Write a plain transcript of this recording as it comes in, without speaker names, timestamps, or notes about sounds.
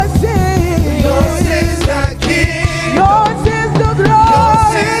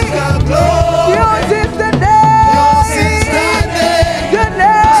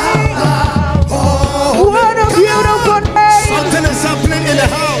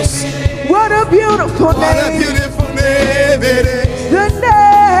beautiful What a name. beautiful name it is. The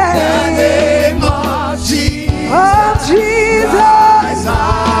name of Jesus. of Jesus.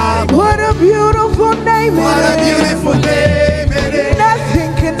 What a beautiful name What a it is. beautiful name it is.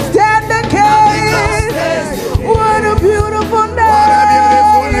 Nothing can stand against. What a beautiful name. What a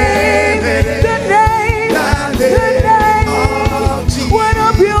beautiful name it is. The name. The name of Jesus. What a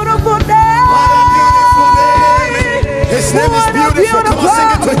beautiful name. What a beautiful name it is. His name is beautiful. Come on,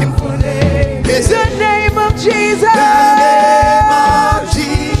 sing it to him. The name of Jesus. The name of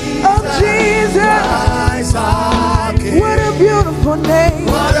Jesus. Of Jesus. What a beautiful name.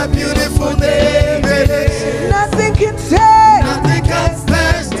 What a beautiful name it is. Nothing can stand. Nothing can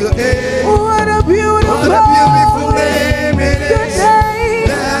stand to it. What a beautiful name it is. The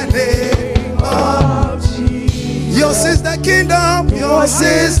name of Jesus. Yours is the kingdom. Yours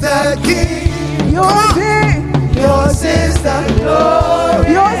is the king. Yours is the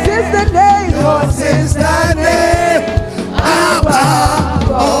glory. Yours is the name. Yours is the name.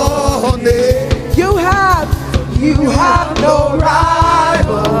 Above all names. You have no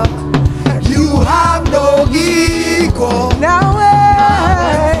rival. You have no equal. Now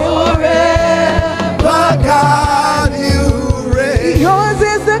and forever, God, you reign. yours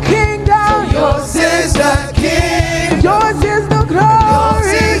is the kingdom. Yours is the king. Yours is the Yours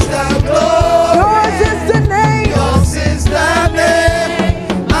glory. is the glory. Yours is the name. Yours is the name.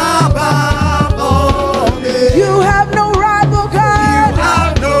 Above all names. You have no rival, You God.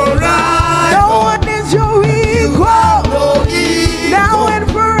 have no rival. No one is your equal. No equal. Now and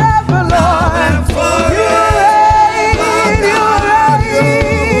forever, Lord. and forever. You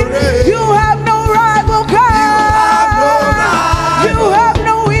reign. You have no rival, God. You have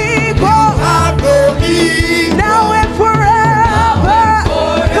no equal. Have no equal. Now and forever.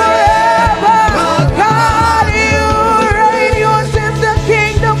 Forever. God, you reign. Yours is the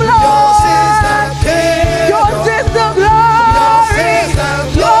kingdom, Yours is the Lord. king. Yours is the glory.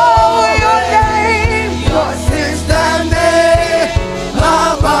 Lord, your name. Yours is the name.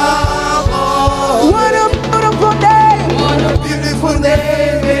 Above all. What a beautiful name. What a beautiful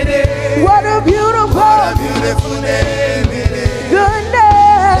name it is. What a beautiful, What a beautiful name it is. the The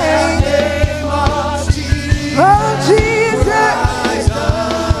name name of Jesus. of Jesus.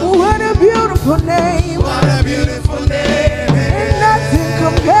 What a beautiful name. What a beautiful name it And is. nothing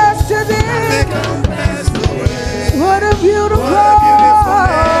compares to this. Compares to it. What a beautiful, What a beautiful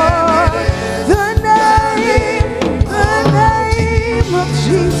name it is. the name of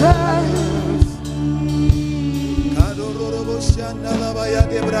Jesus.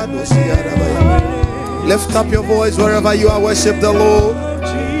 Lift up your voice wherever you are. Worship the Lord.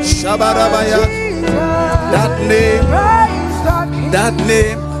 Shabarabaya. That name. That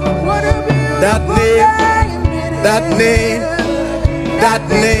name. What a beautiful That name. name. That name. That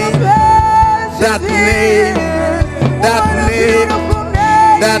name. That name. That name.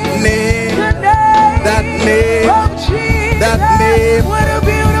 That name. That name. That name.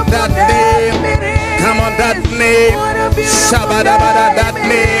 That name. Come on, that name. Shabadabada, that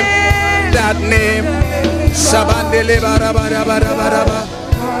name. That name. Shabandele barabarabaraba.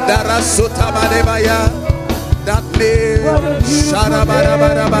 Darasutabadebaya. That name.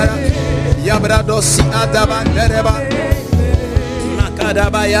 Sharabarabara. Yabradosi adabandereba.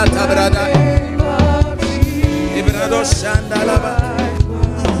 Makadabaya tabrada. Ibrado shandalaba.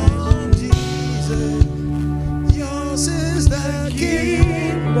 Yours is the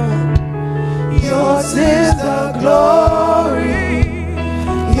kingdom. Yours is the glory.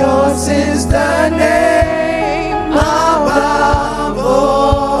 Yours is the name above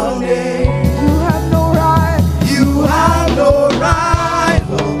all names. You have no right. You have no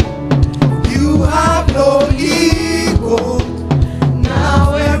rival. You have no equal.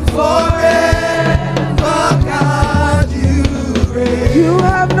 Now and forever, God, you reign. You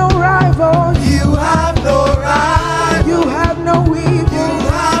have no rival. You have no rival. You have no equal. You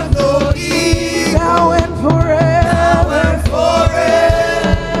have no equal. Now and forever. Now and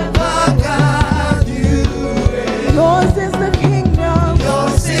forever, God, you reign. Yours is the kingdom.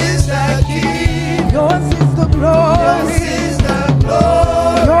 Yours is the king. Yours is the Yours glory. is the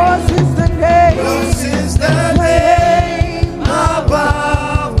glory. Yours is the name. Yours is the name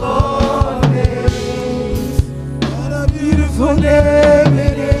above all names. What a beautiful name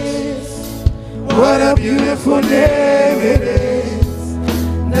it is. What a beautiful name it is.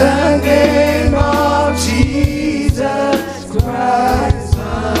 The name of Jesus Christ,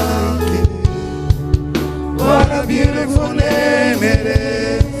 my King. What a beautiful name it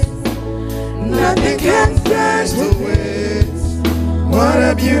is. Nothing can stand to it. What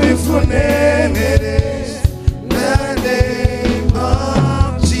a beautiful name it is. The name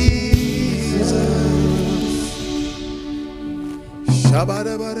of Jesus.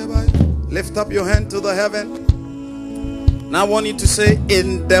 Lift up your hand to the heaven. Now I want you to say,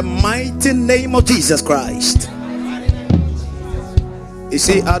 in the mighty name of Jesus Christ. You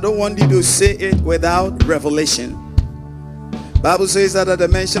see, I don't want you to say it without revelation. Bible says that at the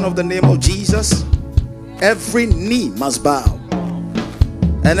mention of the name of Jesus, every knee must bow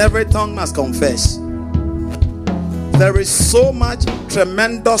and every tongue must confess. There is so much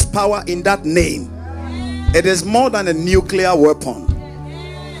tremendous power in that name. It is more than a nuclear weapon.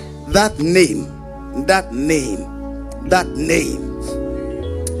 That name, that name, that name.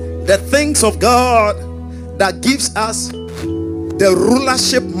 The things of God that gives us the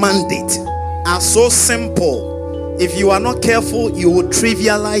rulership mandate are so simple. If you are not careful, you will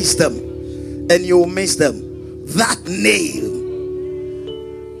trivialize them and you will miss them. That name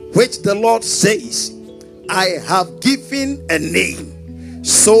which the Lord says, I have given a name,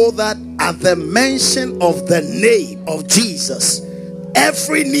 so that at the mention of the name of Jesus,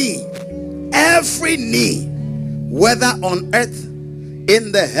 every knee, whether on earth,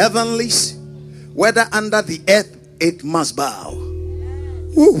 in the heavenlies, whether under the earth, it must bow.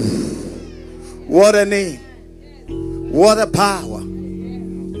 Woo. What a name. What a power.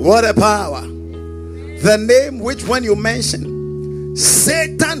 What a power. The name which when you mention,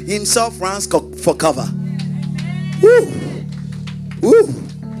 Satan himself runs for cover. Woo. Woo.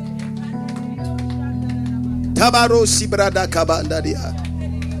 Tabaro sibrada kabandadia.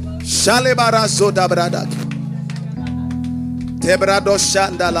 Shalebara zoda brada. Tebrado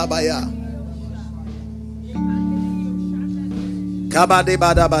shanda labaya. Kabade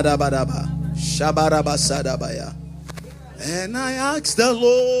bada bada bada ba. Shabara basada baya. And I asked the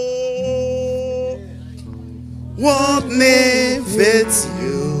Lord, what name fits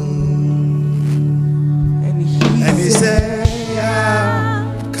you? And he said, yeah.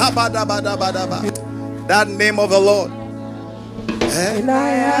 Kabada bada bada ba. That name of the Lord. And I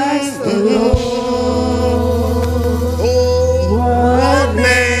asked the Lord, oh, what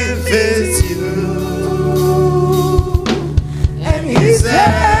name fits you? And he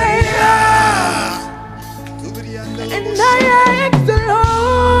said, yeah. And I asked the Lord,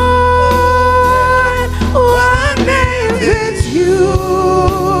 what name fits you?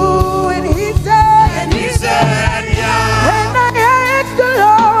 And he said, yeah. And I asked the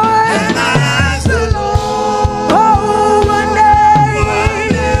Lord, oh, what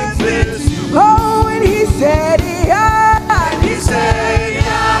name fits you? Oh, and he said, yeah.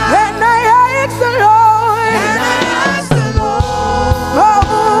 And I asked the Lord,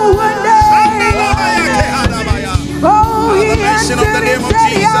 oh, what name? Oh, he answered of the name of and said,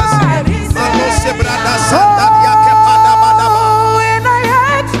 Jesus. yeah. Oh, and I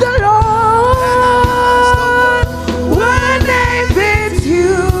asked the Lord, what name fits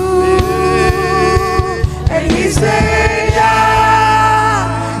you? And he said,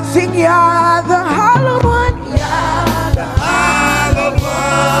 yeah. Sing, yeah, the hollow one. Yeah, the hollow one.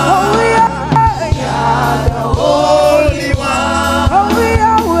 Oh, yeah, yeah, the holy one. Oh,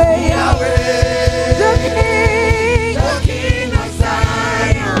 Yahweh, Yahweh, the King of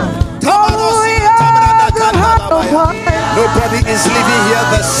Zion. Oh, yeah, the hollow one. Nobody is living here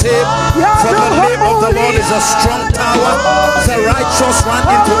the same. For the name of the Lord is a strong tower. The righteous run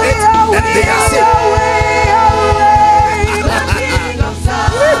into it and they are saved.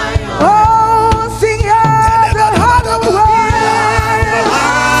 Oh, sing yeah, the hallowed one.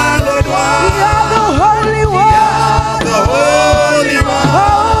 Yeah, the holy one.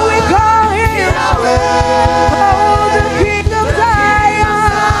 Oh, we call him. Oh, the King of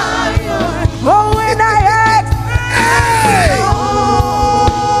Zion. Oh, when I asked,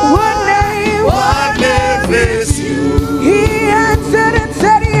 what name fits you? he answered and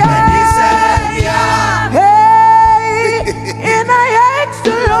said, yeah. Hey, and I asked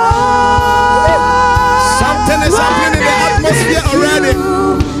the Lord, Something is happening in the atmosphere already.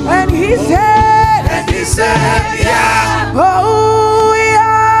 and he said, yeah. oh,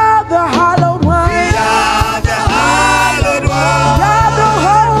 yeah, the hallowed one. Yeah, the hallowed one. Yeah, the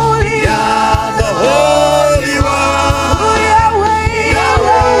holy. Yeah, the holy one. Oh, Yahweh,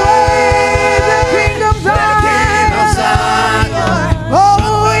 Yahweh, the King of Zion.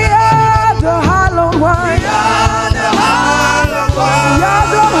 Oh, yeah, the hallowed one. Yeah, the hallowed one. Yeah,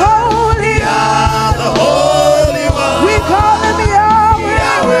 the holy. Yeah, the holy one. We call him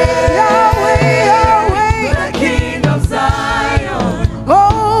Yahweh, Yahweh, Yahweh, The King of Zion. oh,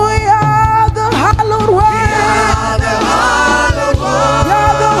 yeah, the hallowed one. Yeah, the hallowed one.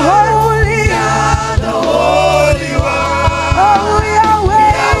 Yeah, the holy. Yeah, the holy one. Oh, Yahweh,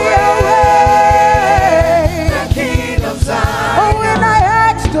 Yahweh. The King of Zion. Oh, and I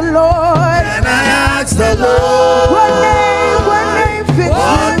asked the Lord, And I asked the Lord, what name fits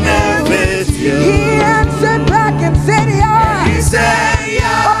what name you? fits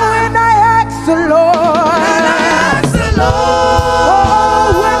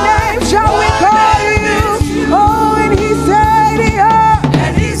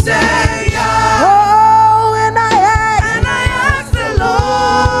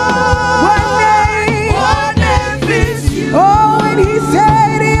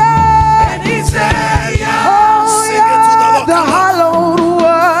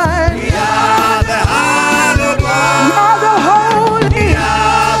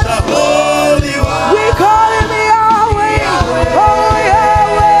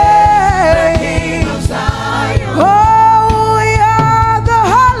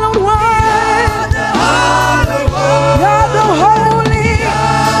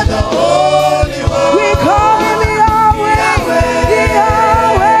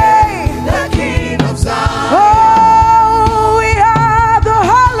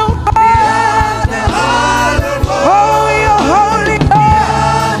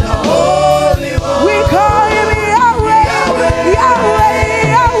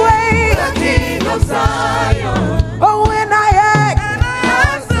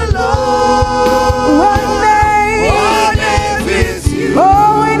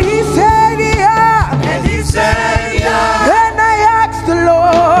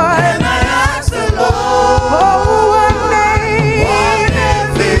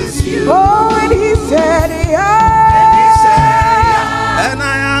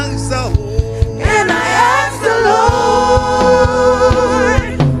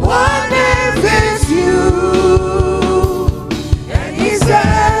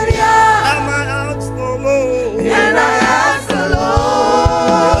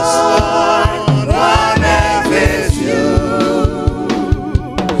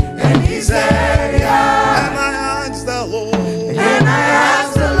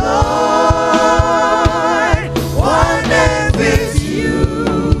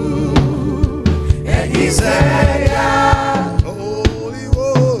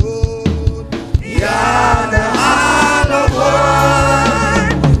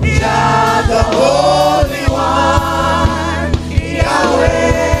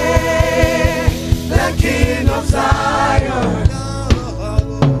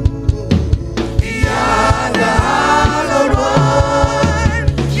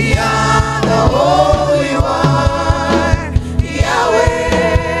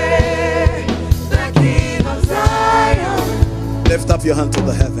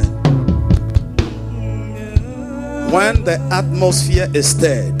gentlemen, when the atmosphere is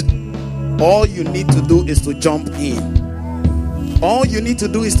stirred, all you need to do is to jump in. All you need to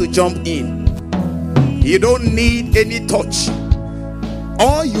do is to jump in. You don't need any touch.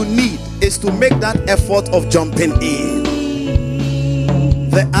 All you need is to make that effort of jumping in.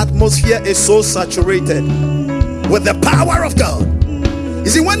 The atmosphere is so saturated with the power of God. You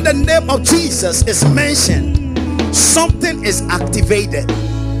see, when the name of Jesus is mentioned, something is activated.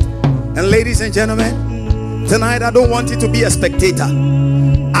 And ladies and gentlemen, tonight I don't want you to be a spectator.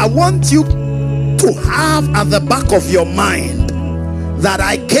 I want you to have at the back of your mind that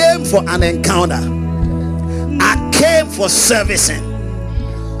I came for an encounter. I came for servicing.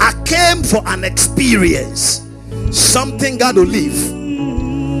 I came for an experience. Something got to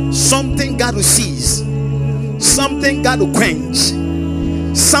live. Something got to cease. Something got to quench.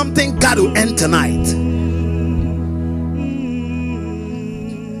 Something got to end tonight.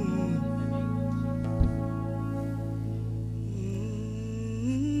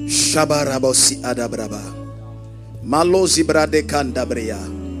 Shabarabosi adabraba. Malozi brade kandabria.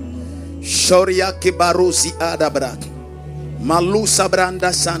 Shoria kibaruzi adabra. Malusa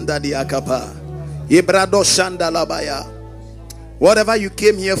branda sanda diakapa. Ibrado shanda labaya. Whatever you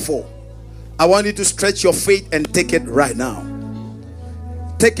came here for, I want you to stretch your faith and take it right now.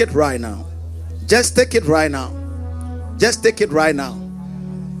 Take it right now. Just take it right now. Just take it right now.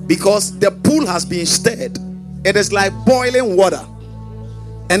 Because the pool has been stirred. It is like boiling water.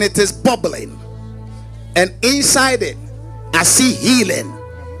 And it is bubbling. And inside it, I see healing.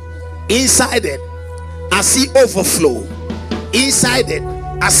 Inside it, I see overflow. Inside it,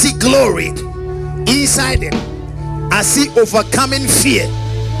 I see glory. Inside it, I see overcoming fear.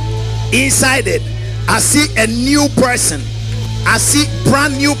 Inside it, I see a new person. I see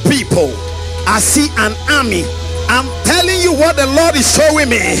brand new people. I see an army. I'm telling you what the Lord is showing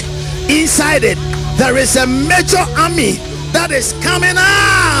me. Inside it, there is a major army that is coming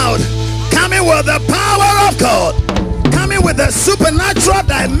out. Coming with the power of God. Coming with the supernatural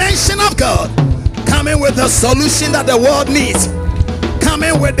dimension of God. Coming with the solution that the world needs.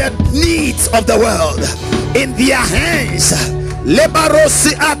 Coming with the needs of the world in their hands.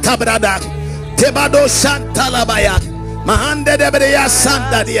 Lebarosi atabrada. Tebado shantalabaya. Mahande debreya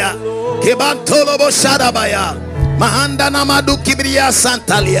sandadia. Kebantolobo shadabaya. Mahanda namadu kibriya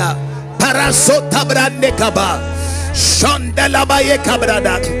santalia. Parasota brande kaba. Shondelabaye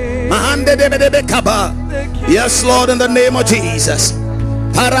kabrada. Mahande debedebe kaba. Yes, Lord, in the name of Jesus.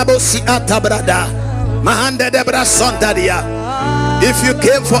 Parabosi atabrada. Mahande debra sondadia. If you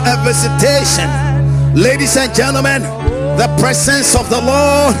came for a visitation, ladies and gentlemen, the presence of the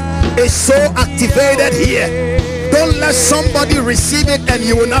Lord is so activated here. Don't let somebody receive it and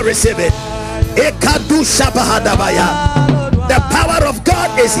you will not receive it. Ekadu shabahadabaya. The power of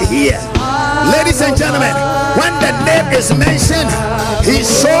God is here. Ladies and gentlemen, when the name is mentioned, he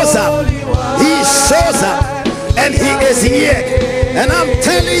shows up. He shows up. And he is here. And I'm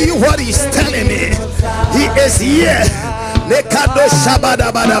telling you what he's telling me. He is here. Nekado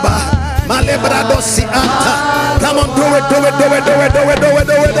shabadabadaba. Malebrado sianta. Come on, do it, do it, do it, do it, do it, do it,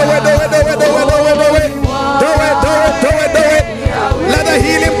 do it, do it, do it, do it, do it, do it, do it. Do it, do it, do it, do it. Let the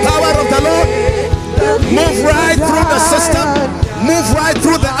healing power of the Lord move right through the system. Move right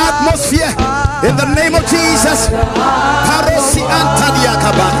through the atmosphere. In the name of Jesus. Parosi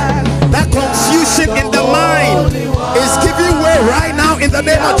antadiakaba. That confusion in the mind is giving way right now in the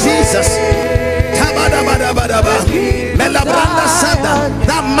name of Jesus.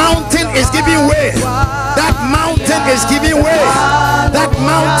 That mountain is giving way. That mountain is giving way. That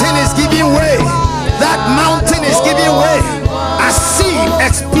mountain is giving way. That mountain is giving way. I see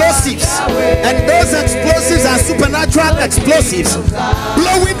explosives, and those explosives are supernatural explosives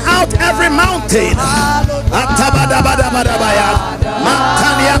blowing out every mountain.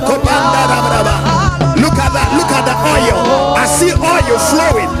 Look at that, look at the oil. I see oil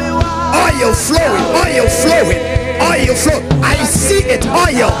flowing, oil flowing, oil flowing, oil flow. I see it,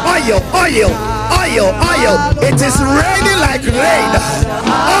 oil, oil, oil, oil, oil. It is raining like rain.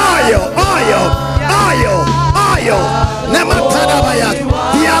 Oil, oil, oil, oil. The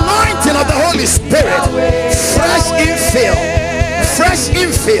anointing of the Holy Spirit. Fresh infill, fresh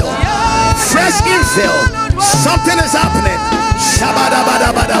infill, fresh infill. Something is happening.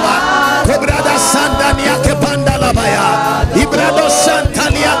 Shabadabadabadaba. Kobrada sandania kepanda labaya. Ibrado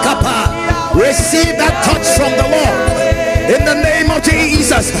santalia kapa. Receive that touch from the Lord. In the name of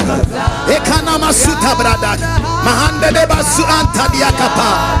Jesus. Ekanama suta brada. Mahande deba su antalia kapa.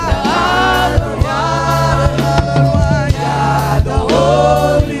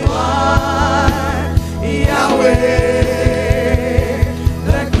 Holy One, Yahweh,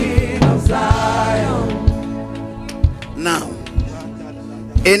 the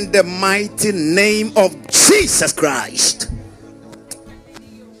In the mighty name of Jesus Christ.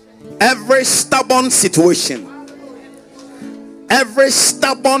 Every stubborn situation, every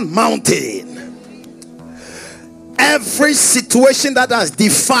stubborn mountain, every situation that has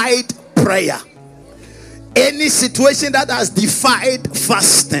defied prayer, any situation that has defied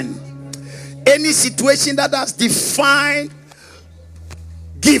fasting, any situation that has defied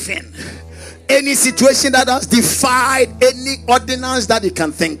giving, any situation that has defied any ordinance that you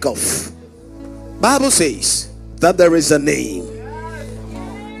can think of. Bible says that there is a name.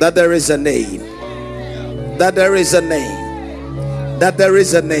 That there is a name. That there is a name. That there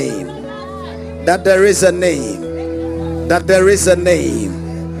is a name. That there is a name. That there is a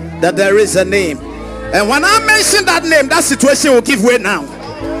name. That there is a name. And when I mention that name, that situation will give way now.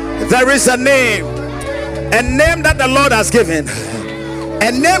 There is a name that the Lord has given,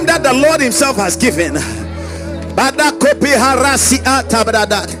 a name that the Lord himself has given. And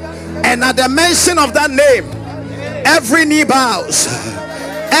at the mention of that name, every knee bows,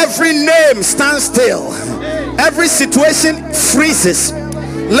 every name stands still, every situation freezes.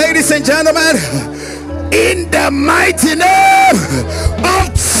 Ladies and gentlemen, in the mighty name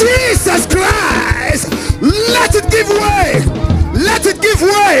of Jesus Christ, let it give way. Let it give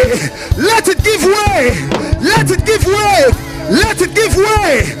way. Let it give way. Let it give way. Let it give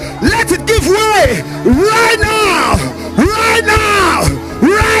way. Let it give way. Right now. Right now.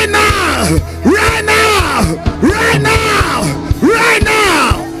 Right now. Right now. Right now. Right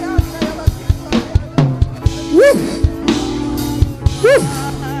now. Woo. Woo.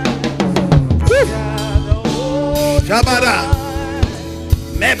 Woo. Shabada.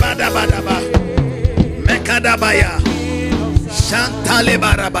 Mebadabadaba. Mekadabaya. Shantale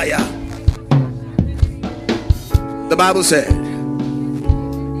barabaya. The Bible said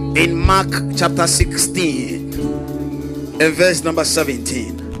in Mark chapter 16 and verse number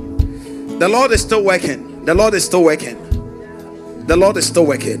 17, the Lord is still working. The Lord is still working. The Lord is still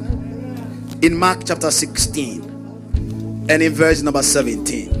working. In Mark chapter 16 and in verse number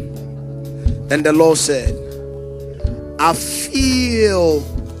 17, and the Lord said, I feel,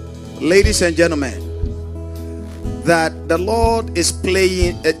 ladies and gentlemen, that the Lord is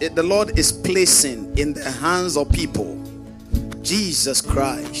placing in the hands of people Jesus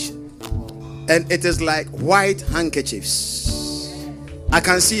Christ, and it is like white handkerchiefs. I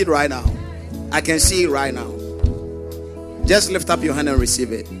can see it right now. I can see it right now. Just lift up your hand and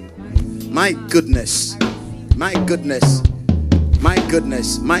receive it. My goodness, my goodness, my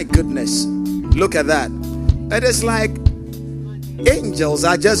goodness, my goodness. Look at that. It is like angels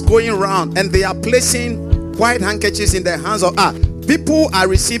are just going around and they are placing white handkerchiefs in the hands of people are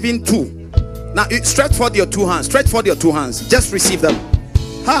receiving two. Now stretch forth your two hands. Stretch forth your two hands. Just receive them.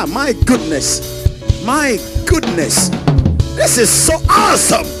 My goodness. My goodness. This is so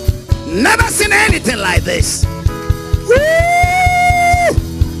awesome. Never seen anything like this. Woo!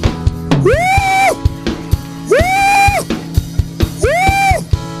 Woo! Woo! Woo!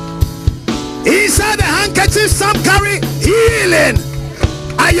 Inside the handkerchief, some carry healing.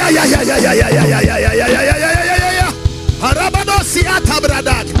 Harabado siata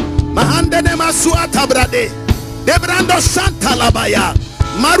bradak mahandene masuata brade debrando santa labaya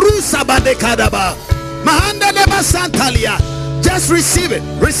marusa bade kadaba mahandene masantalia. Just receive it,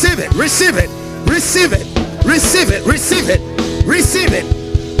 receive it, receive it, receive it, receive it, receive it, receive it.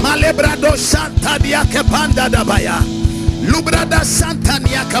 Malebrado santa diake panda dabaya lubrada santa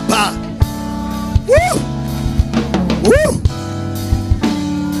niakapa. Woo! Woo!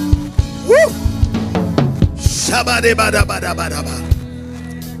 Woo!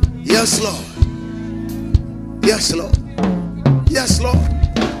 Yes, Lord. Yes, Lord. Yes, Lord.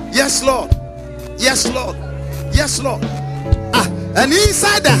 Yes, Lord. Yes, Lord. Yes, Lord. And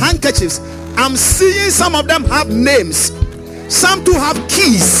inside the handkerchiefs, I'm seeing some of them have names. Some to have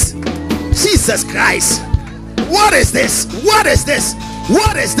keys. Jesus Christ. What is this? What is this?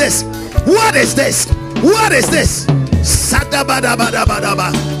 What is this? What is this? What is this?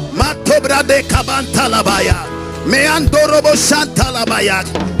 Sadabadabadabadaba. Matobra de kabantalabaya. Meandorobo Santalabaya,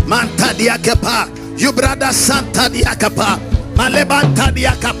 Manta diakapa, Yubrada Santa diakapa, Malebanta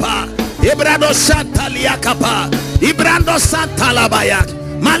diakapa, Ibrado Santa liakapa, Ibrando Santa labaya,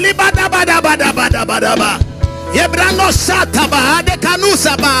 Malibada bada bada bada bada ba, Yebrando Santa baha de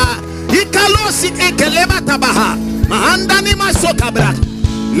Canusa ba, Ikalosi ekeleba tabaha, Mahandani masokabra.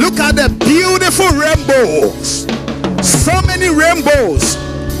 Look at the beautiful rainbows. So many rainbows.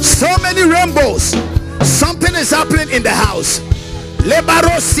 So many rainbows. Something is happening in the house.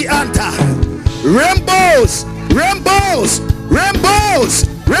 Lebarosi anta. Rainbows, rainbows, rainbows,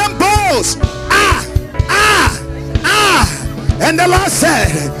 rainbows. And the Lord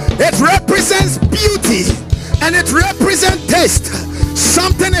said, it represents beauty and it represents taste.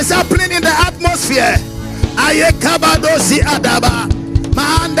 Something is happening in the atmosphere. Ayekabadosi adaba.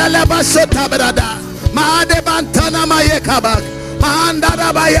 Maandalaba sotabrada. Maadebantana mayekabak.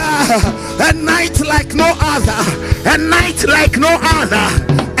 Maandarabaya. A night like no other. A night like no other.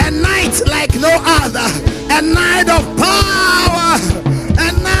 A night like no other. A night of power.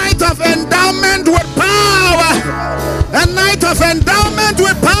 A night of endowment with power. A night of endowment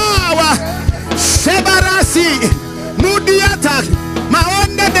with power. Shebarasi Mudiata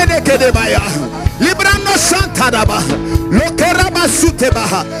Maonde Dedekedebaya Librano Santadaba Lokeraba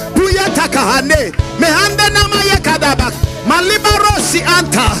Sutebaha Puyatakahane Mehanda Namaya Kadaba Malibarosi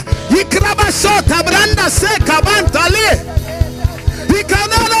Anta Ikraba Sota Branda Seka Bantale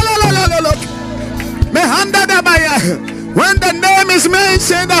Ikanalo Mehanda Dabaya. When the name is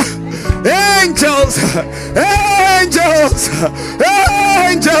mentioned, angels, angels,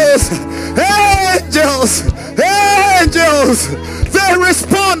 angels, angels, angels, they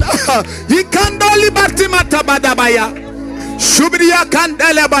respond. I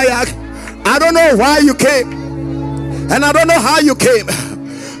don't know why you came, and I don't know how you came,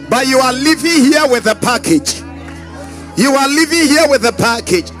 but you are living here with a package. You are living here with a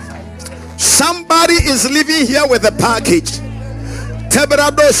package. Somebody is living here with a package.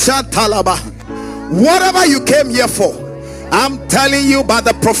 Whatever you came here for, I'm telling you, by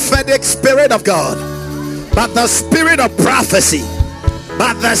the prophetic spirit of God, by the spirit of prophecy,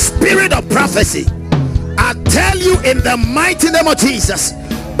 by the spirit of prophecy, I tell you in the mighty name of Jesus,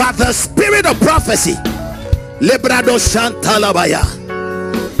 by the spirit of prophecy, Lebrado Shantalabaya,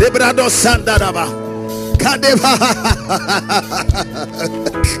 Lebrado Sandaraba, Kadeva.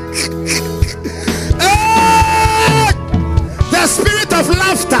 The spirit of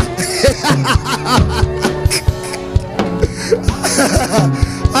laughter.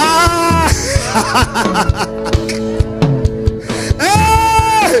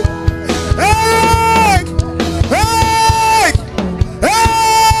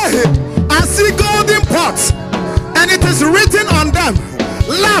 I see golden pots, and it is written on them,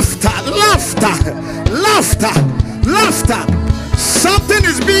 laughter, laughter, laughter, laughter. Something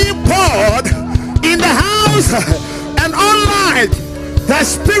is being poured in the house and online. The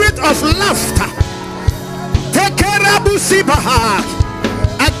spirit of laughter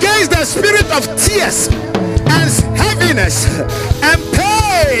against the spirit of tears and heaviness and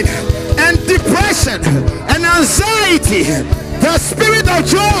pain and depression and anxiety. The spirit of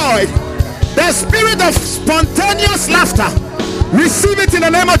joy, the spirit of spontaneous laughter, receive it in the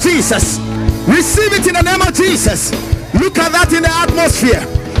name of Jesus. Receive it in the name of Jesus. Look at that in the atmosphere,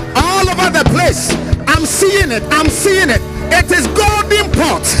 all over the place. I'm seeing it. I'm seeing it. It is golden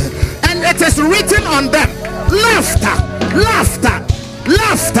pot, and it is written on them, laughter, laughter,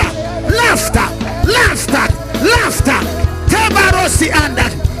 laughter, laughter, laughter, laughter. Tebarosi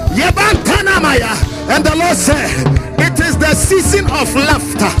andak Yebantanamaya. And the Lord said, it is the season of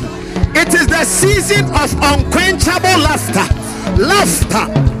laughter. It is the season of unquenchable laughter. Laughter,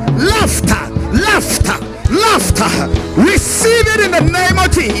 laughter, laughter, laughter. Receive it in the name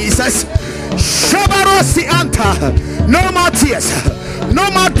of Jesus. Shabarosi anta. No more tears, no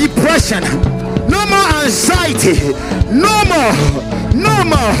more depression, no more anxiety, no more, no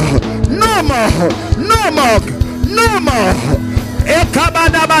more, no more, no more, no more.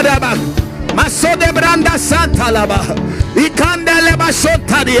 Ekabadabadaba Masode Branda Santalaba Ikandeleba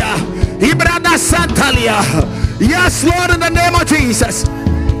Sotadia Ibrada Santalia. Yes, Lord, in the name of Jesus.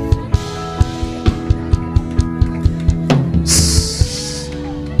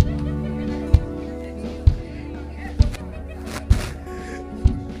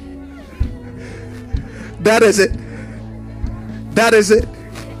 That is it. That is it.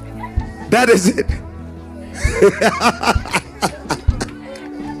 That is it.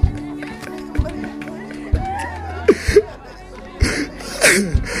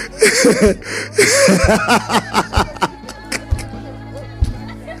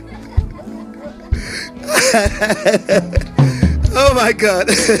 Oh my God.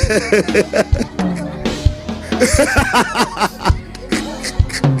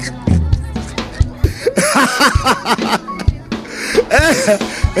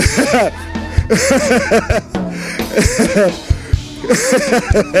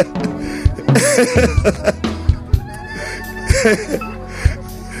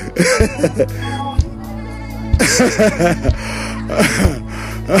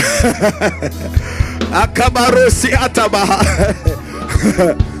 Akabarosi atabaha.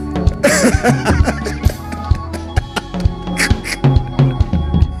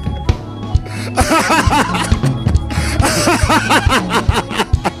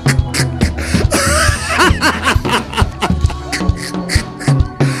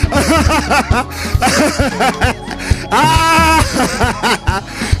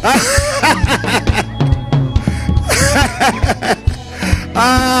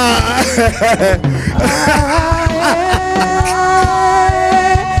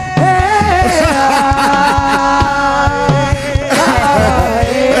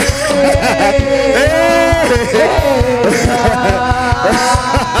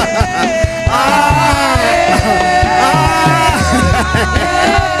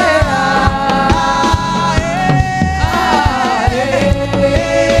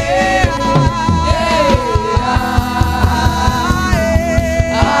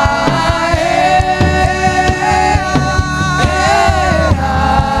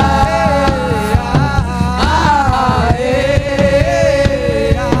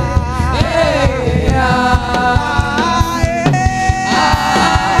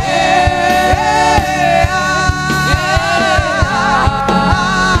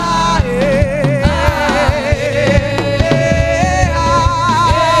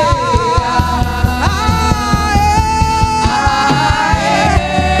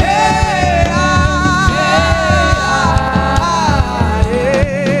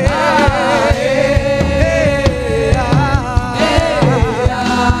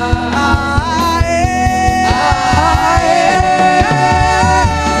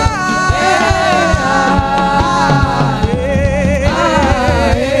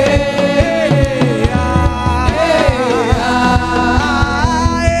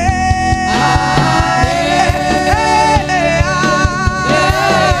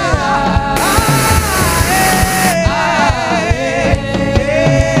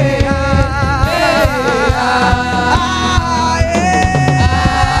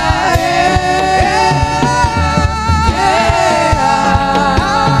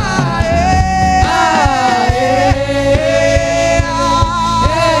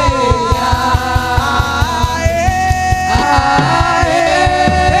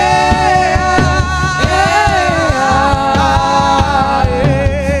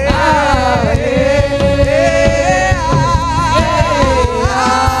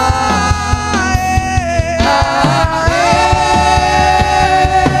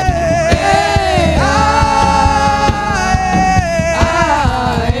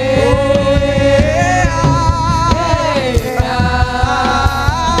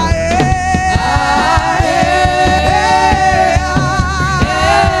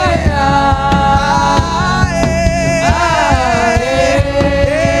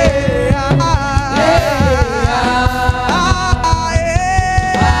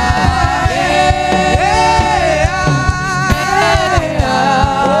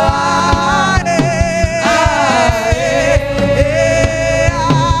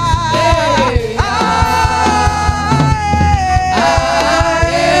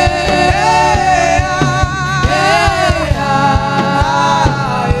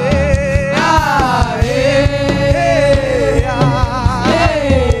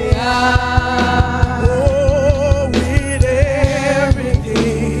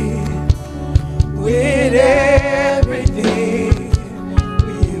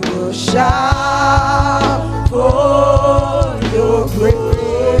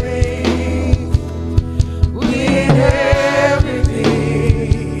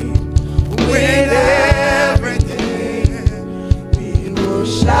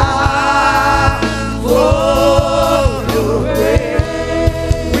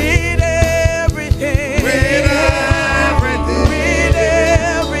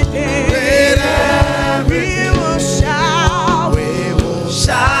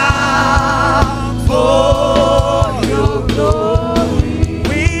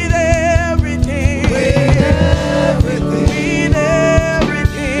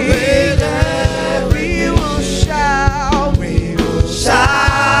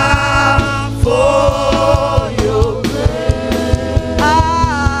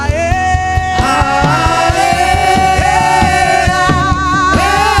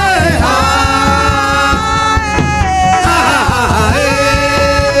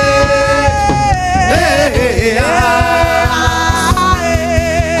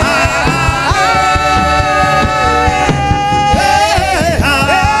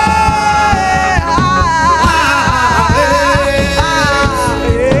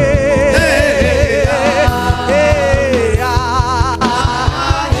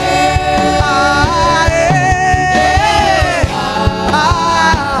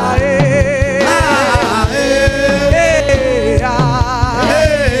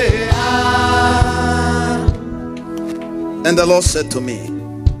 And the Lord said to me,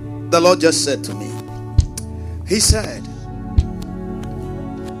 the Lord just said to me, He said,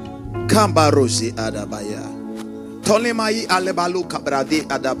 Kambarosi Adabaya. Tolimai alebalu kabrade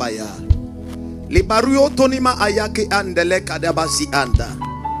adabaya. Libaruyo tonima ayake andele kadabasi anda.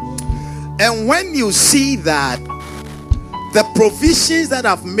 And when you see that the provisions that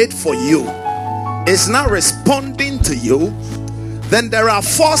I've made for you is not responding to you, then there are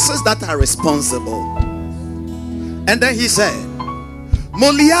forces that are responsible. And then he said,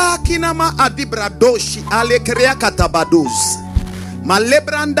 Molia kinama adibradoshi alekrea katabadus.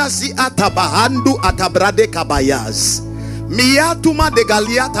 Malebranda si atabahandu atabrade kabayas. Miyatuma de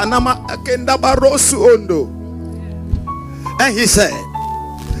galiata nama akenda barosu ondo. And he said,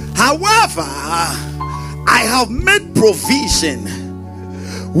 however, I have made provision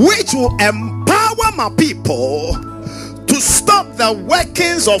which will empower my people to stop the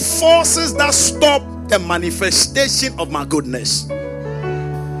workings of forces that stop the manifestation of my goodness.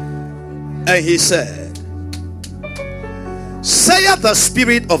 And he said, saith the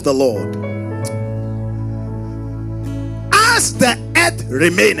Spirit of the Lord, as the earth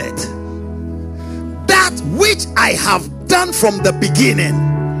remaineth, that which I have done from the beginning,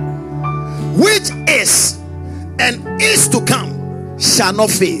 which is and is to come, shall not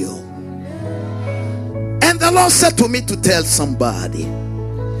fail. And the Lord said to me to tell somebody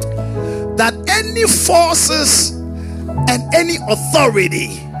that any forces and any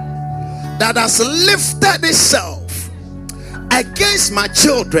authority that has lifted itself against my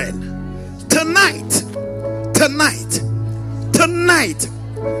children tonight,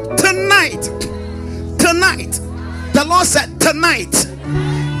 the Lord said tonight,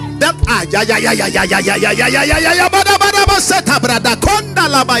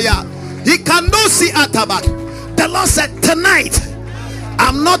 that the Lord said tonight.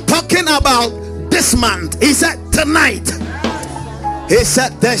 I'm not talking about this month. He said tonight. He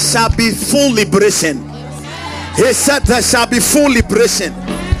said there shall be full liberation. He said there shall be full liberation.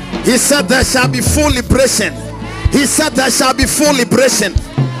 He said there shall be full liberation. He said there shall be full liberation.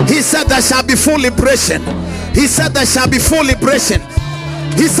 He said there shall be full liberation. He said there shall be full liberation.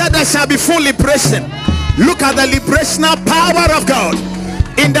 He said there shall be full liberation. Look at the liberational power of God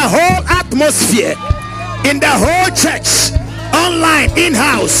in the whole atmosphere, in the whole church, online,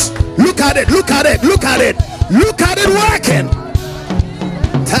 in-house. Look at it, look at it, look at it, look at it working.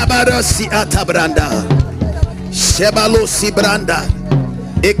 Tabarosi atabranda, Shebalosi branda,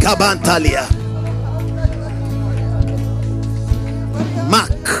 Ekabantalia.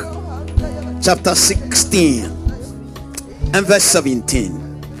 Mark chapter 16 and verse 17.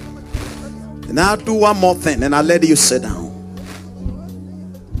 And I'll do one more thing and I'll let you sit down.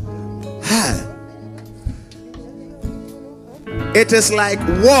 It is like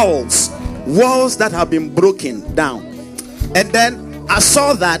walls that have been broken down. And then I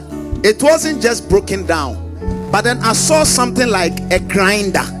saw that it wasn't just broken down, but then I saw something like a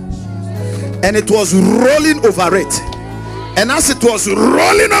grinder, and it was rolling over it. And as it was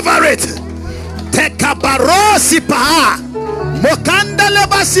rolling over it, tekabarosi paha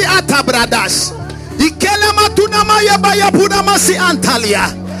mokandelebasi atabradash ikelema tunama yabaya punamasi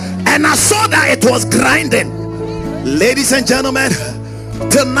antalia. And I saw that it was grinding. Ladies and gentlemen,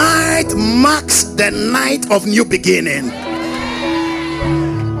 tonight marks the night of new beginning.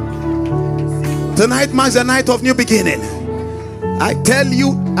 Tonight marks the night of new beginning. I tell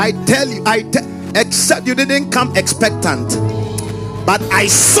you, except you didn't come expectant, but I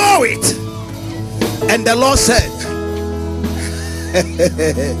saw it, and the Lord said,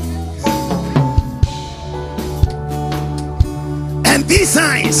 and these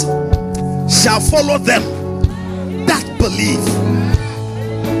signs shall follow them that believe.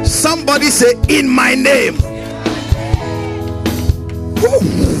 Somebody say, in my name. Woo.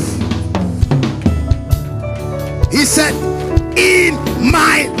 He said, in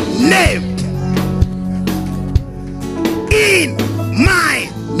my name. In my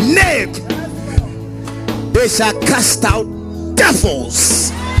name they shall cast out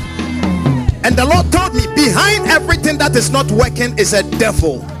devils. And the Lord told me, behind everything that is not working is a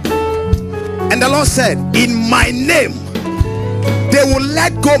devil. And the Lord said, in my name they will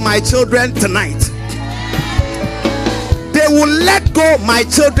let go my children tonight. They will let go my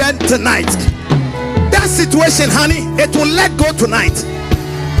children tonight. That situation, honey, it will let go tonight.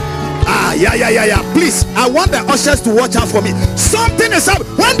 Yeah. Please, I want the ushers to watch out for me. Something is up.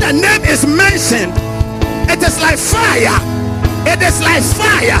 When the name is mentioned, it is like fire. It is like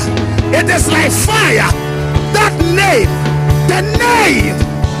fire. It is like fire. That name, the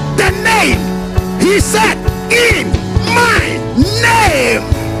name. He said, in my name.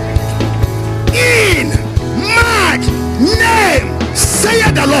 In my name,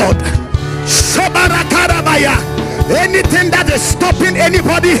 saith the Lord. Anything that is stopping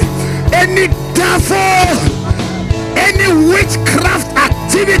anybody, any devil any witchcraft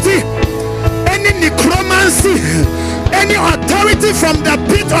activity, any necromancy, any authority from the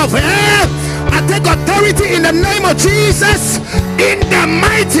pit of hell, I take authority in the name of Jesus, in the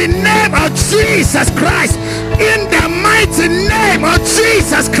mighty name of Jesus Christ, in the mighty name of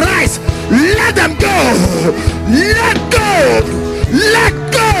Jesus Christ. Let them go, let go, let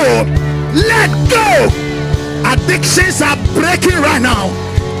go, let go. Addictions are breaking right now.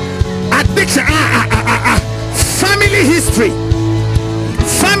 Addiction, family history,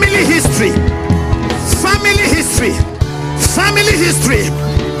 family history, family history, family history.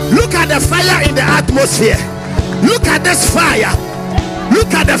 Look at the fire in the atmosphere. Look at this fire.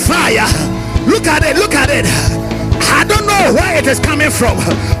 Look at the fire. Look at it. Look at it. I don't know where it is coming from,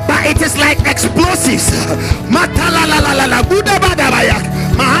 but it is like explosives. Matalalalala, budabadabayak,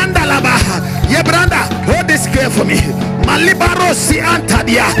 mahandalaba. Yebranda, hold this care for me. Malibaro si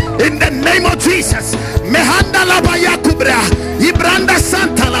antadia, in the name of Jesus. Mehandalaba yakubra, Ibranda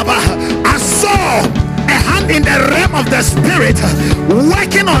santalaba. I saw a hand in the realm of the spirit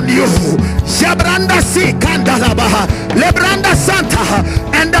working on you. Jabranda si kandalaba, Lebranda santa,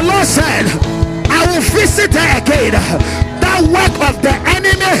 and the Lord said, I will visit her again. That work of the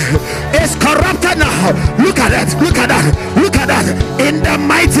enemy is corrupted now. Look at it, look at that, look at that. In the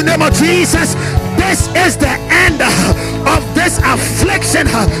mighty name of Jesus, this is the end of this affliction.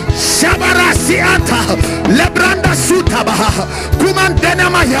 Shabara sianta, Lebranda sutaba,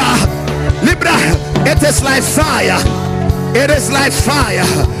 Kumandenamaya, Libra. It is like fire. It is like fire.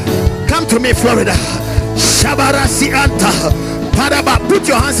 Come to me, Florida. Shabara sianta. Padaba, put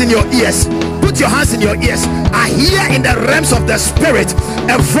your hands in your ears. Put your hands in your ears. I hear in the realms of the spirit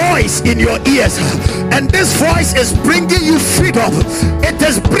a voice in your ears, and this voice is bringing you freedom. It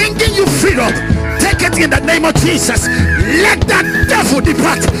is bringing you freedom. Take it in the name of Jesus. Let that devil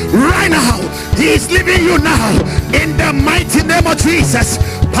depart right now. He is leaving you now in the mighty name of Jesus.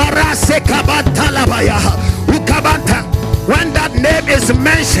 When that name is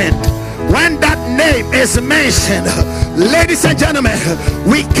mentioned, when that name is mentioned, ladies and gentlemen,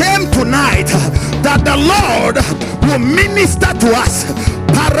 we came tonight that the Lord will minister to us.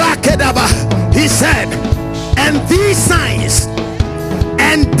 Parakedaba, he said, and these signs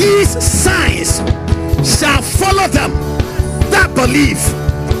shall follow them that believe.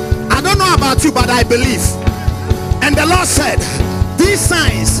 I don't know about you, but I believe. And the Lord said, these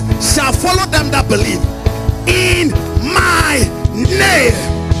signs shall follow them that believe. In my name.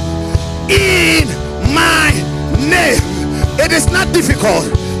 In my name. It is not difficult.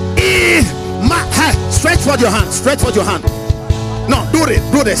 In my stretch forth your hand. Stretch forth your hand. No, do it.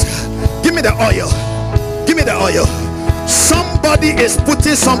 Do this. Give me the oil. Give me the oil. Somebody is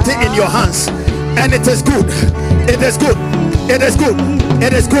putting something in your hands, and it is good. It is good. It is good.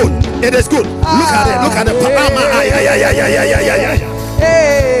 It is good. It is good. Look at it. Look at it.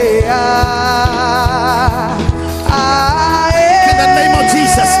 In the name of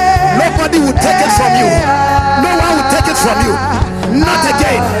Jesus, nobody will take it from you. No one will take it from you. Not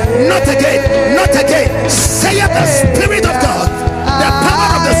again. Not again. Not again. Say it, the Spirit of God, the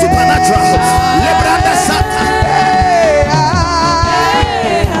power of the supernatural. Lebranda Santa.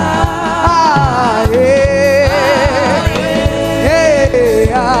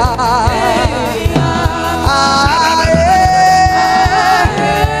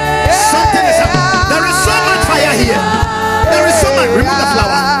 Something is happening. There is so much fire here. There is so much. Remove the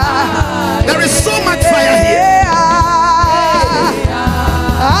flower. There is so much fire here.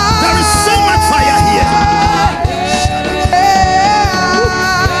 There is so much fire here.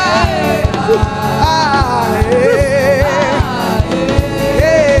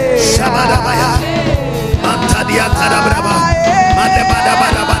 Shabadabaya. Antadia Tadabraba.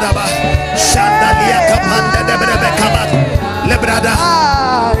 Madebadabadabadaba. Shandalia Kapanda Debrebe Kabat. Lebrada.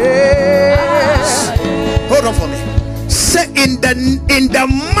 Hold on for me. Say in the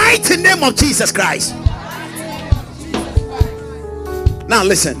mighty name of Jesus Christ. Now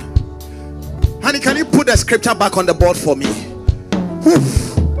listen, honey, can you put the scripture back on the board for me? Whew.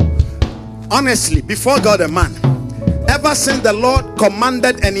 Honestly, before God and man, ever since the Lord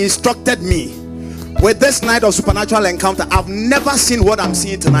commanded and instructed me with this night of supernatural encounter, I've never seen what I'm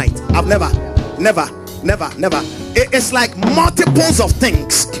seeing tonight. I've never. It's like multiples of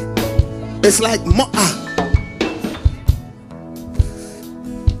things. It's like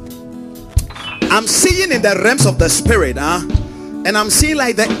I'm seeing in the realms of the spirit, and I'm seeing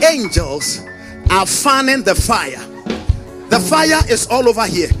like the angels are fanning the fire. The fire is all over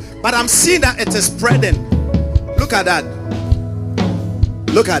here, but I'm seeing that it is spreading. Look at that.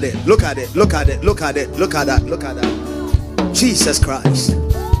 Look at it. Look at it. Look at it. Look at it. Look at that. Look at that. Jesus Christ.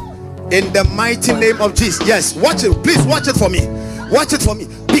 In the mighty name of Jesus. Yes, watch it. Please watch it for me. Watch it for me.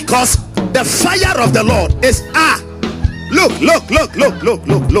 Because the fire of the Lord is look.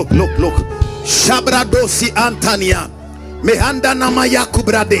 Shabradosi Antania. Mehanda Namaya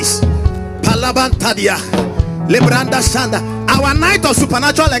Kubrades. Palabantadia. Lebranda Shanda. Our night of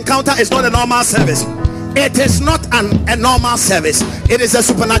supernatural encounter is not a normal service. It is not a normal service. It is a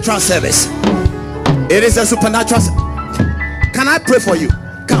supernatural service. It is a supernatural. Can I pray for you?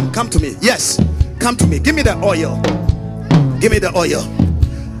 Come to me. Yes, come to me. Give me the oil. Give me the oil.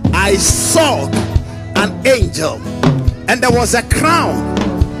 I saw an angel, and there was a crown.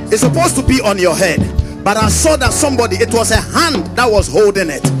 It's supposed to be on your head, but I saw that it was a hand that was holding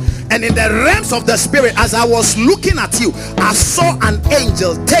it. And in the realms of the spirit, as I was looking at you, I saw an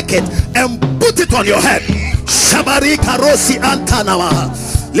angel take it and put it on your head. Shabari karosi antanawa.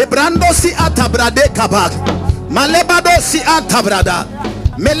 Lebrando si atabrade kabak. Malebado si atabrada.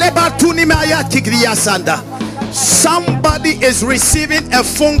 Somebody is receiving a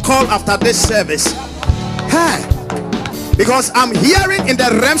phone call after this service. Hey, because I'm hearing in the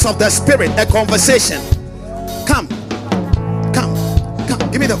realms of the spirit a conversation. Come.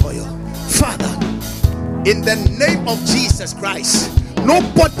 Give me the oil. Father, in the name of Jesus Christ,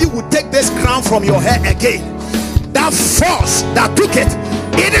 nobody will take this crown from your head again. That force that took it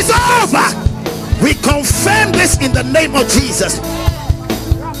is over. We confirm this in the name of Jesus.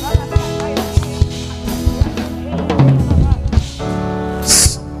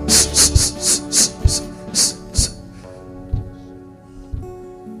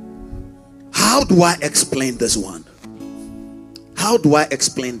 How do I explain this one?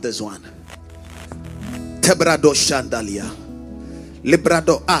 Tebrado Shandalia.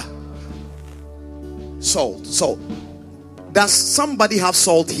 Librado Salt. Does somebody have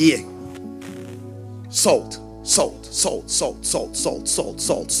salt here? Salt.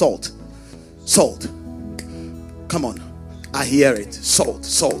 Come on. I hear it. Salt.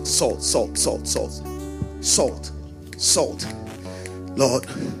 Lord,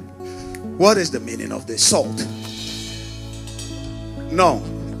 what is the meaning of this? Salt. No.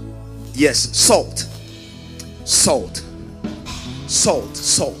 Yes, salt.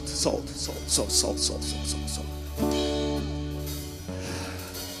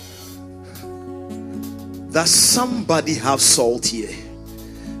 Does somebody have salt here?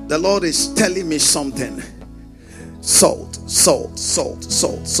 The Lord is telling me something. Salt.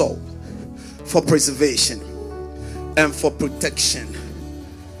 For preservation and for protection.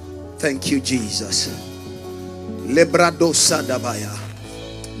 Thank you, Jesus. Lebrado Sadabaya.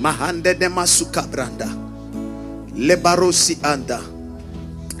 Mahande de Masuka Branda. Lebarosi Anda.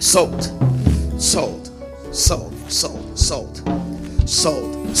 Salt.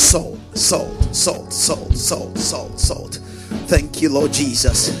 Thank you, Lord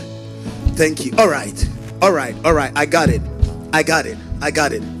Jesus. Thank you. All right. I got it.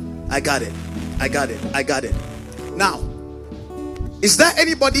 Now, is there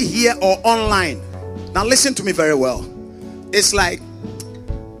anybody here or online? Now listen to me very well. It's like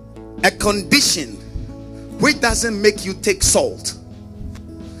a condition which doesn't make you take salt.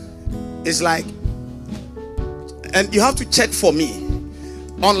 It's like, and you have to check for me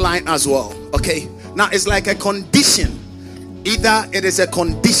online as well. Okay, now it's like a condition. Either it is a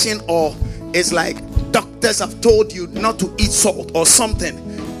condition or it's like doctors have told you not to eat salt or something.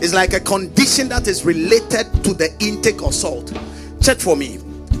 It's like a condition that is related to the intake of salt. Check for me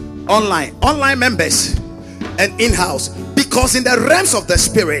online members and in-house, because in the realms of the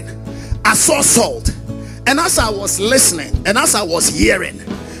spirit I saw salt, and as I was listening and as I was hearing,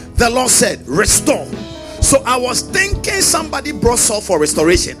 the Lord said restore. So I was thinking somebody brought salt for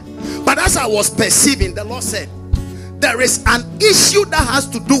restoration, but as I was perceiving, the Lord said there is an issue that has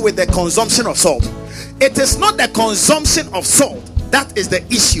to do with the consumption of salt. It is not the consumption of salt that is the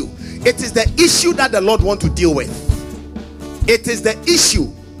issue. It is the issue that the Lord wants to deal with. It is the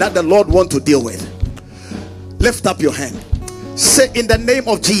issue that the Lord wants to deal with. Lift up your hand. Say, in the name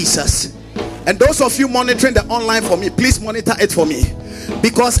of Jesus. And those of you monitoring the online for me, please monitor it for me,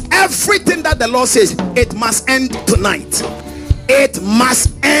 because everything that the Lord says, it must end tonight. It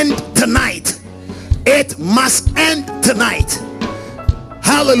must end tonight. It must end tonight.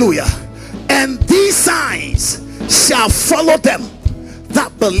 Hallelujah. And these signs shall follow them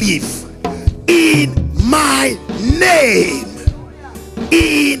that believe in my name.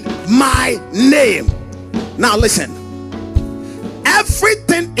 In my name. Now listen.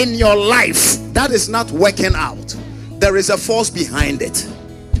 Everything in your life that is not working out, there is a force behind it,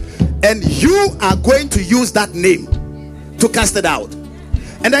 and you are going to use that name to cast it out.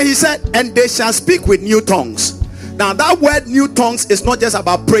 And then he said, and they shall speak with new tongues. Now that word new tongues is not just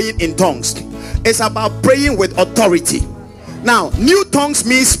about praying in tongues, it's about praying with authority. Now new tongues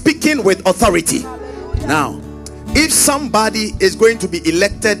means speaking with authority. Now if somebody is going to be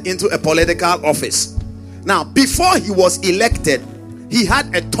elected into a political office, now before he was elected, he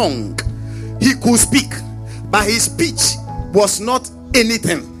had a tongue. He could speak, but his speech was not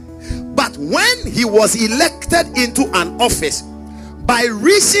anything. But when he was elected into an office, by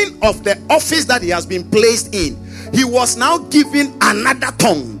reason of the office that he has been placed in, he was now given another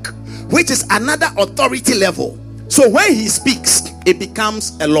tongue, which is another authority level. So when he speaks, it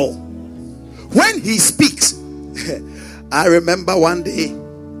becomes a law. When he speaks, I remember one day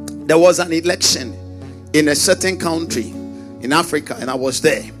there was an election in a certain country in Africa, and I was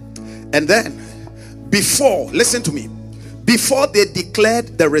there. And then listen to me, before they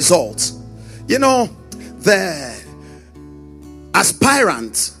declared the results, you know, the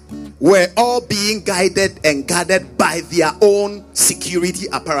aspirants were all being guided and guarded by their own security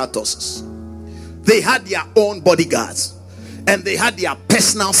apparatuses. They had their own bodyguards and they had their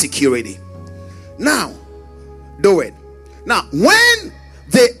personal security. Now, do it. Now, when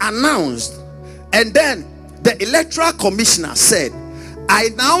they announced, and then the electoral commissioner said, I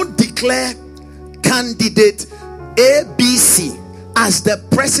now declare candidate ABC as the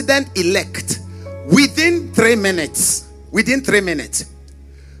president-elect within 3 minutes. Within 3 minutes.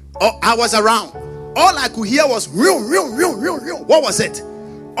 Oh, I was around. All I could hear was what was it?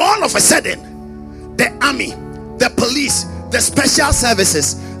 All of a sudden, the army, the police, the special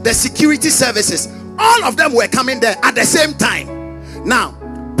services, the security services, all of them were coming there at the same time. Now,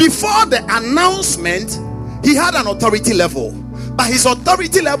 before the announcement, he had an authority level, but his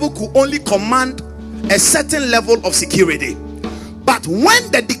authority level could only command a certain level of security. But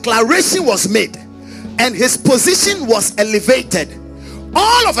when the declaration was made and his position was elevated,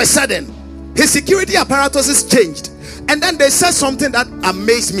 all of a sudden his security apparatus changed. And then they said something that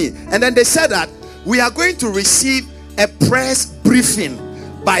amazed me. And then they said that we are going to receive a press briefing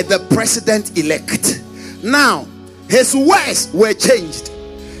by the president-elect. Now his words were changed.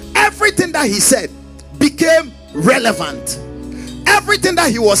 Everything that he said became relevant. Everything that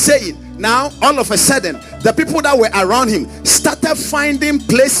he was saying, now all of a sudden the people that were around him started finding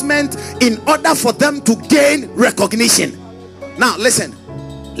placement in order for them to gain recognition. Now listen.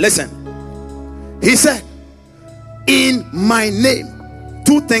 He said, in my name,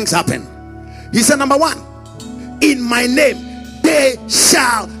 two things happen. He said, number one, in my name they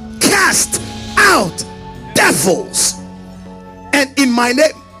shall cast out devils, and in my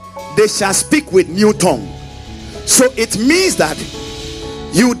name they shall speak with new tongue. So it means that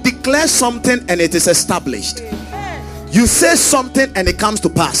you declare something and it is established. You say something and it comes to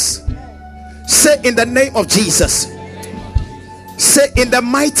pass. Say, in the name of Jesus. Say, in the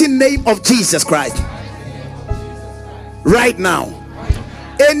mighty name of Jesus Christ. Right now,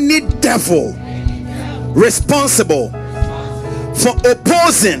 any devil responsible for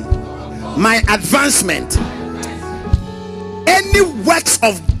opposing my advancement, any works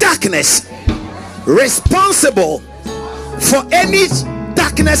of darkness responsible for any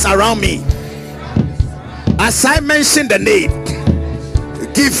darkness around me, as I mentioned the name,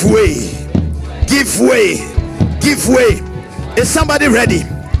 give way, give way, give way. Is somebody ready?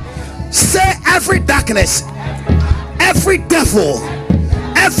 Say, every darkness, every devil,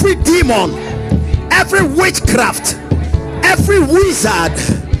 every demon, every witchcraft, every wizard,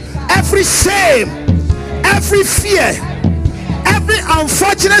 every shame, every fear, every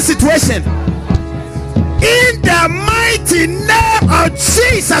unfortunate situation, in the mighty name of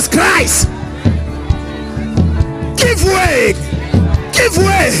Jesus Christ, give way, give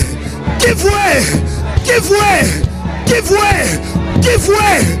way, give way, give way, give way, give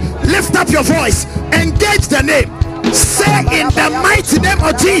way. Lift up your voice, engage the name. Say, in the mighty name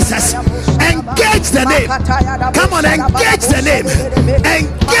of Jesus, engage the name. Come on, engage the name.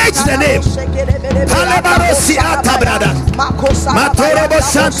 Engage the name. Palabarosi atabrada. Matorobo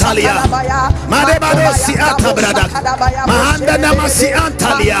Santalia. Madebarosi atabrada. Mahanda namasi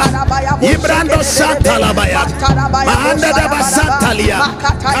antalia. Ibrando Santalabaya. Mahanda daba Santalia.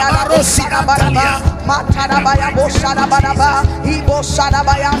 Kabarosi antalia. Matarabaya boshadabadaba. Ibo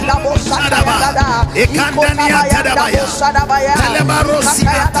shadabaya ndabo shadabaya. Ekandania tadabaya.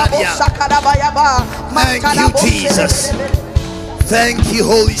 Thank you, Jesus. Thank you,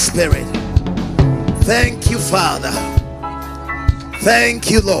 Holy Spirit. Thank you, Father.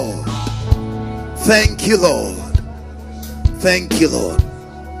 Thank you, Lord. Thank you, Lord. Thank you, Lord.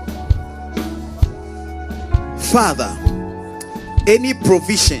 Father, any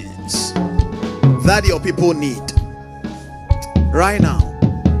provisions that your people need right now,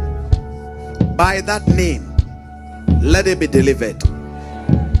 by that name, let it be delivered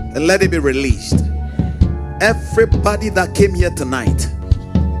and let it be released. Everybody that came here tonight,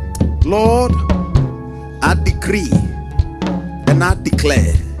 Lord, I decree and I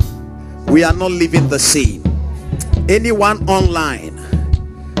declare we are not living the same. Anyone online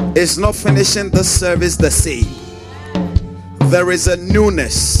is not finishing the service the same. There is a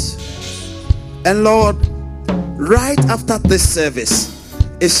newness. And Lord, right after this service,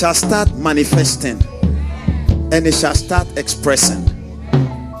 it shall start manifesting and it shall start expressing.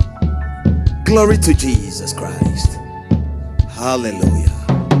 Glory to Jesus Christ. Hallelujah.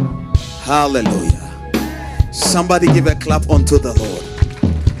 Hallelujah. Somebody give a clap unto the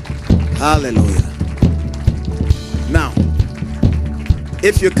Lord. Hallelujah. Now,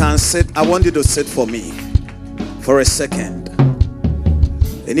 if you can sit, I want you to sit for me for a second.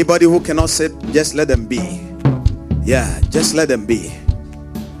 Anybody who cannot sit, just let them be. Yeah, just let them be.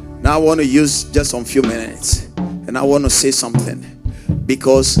 Now I want to use just some few minutes and I want to say something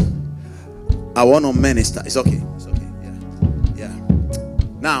because I want to minister. It's okay. It's okay. Yeah.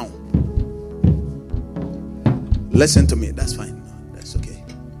 Now, listen to me. That's fine. That's okay.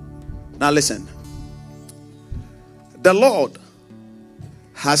 Now listen. The Lord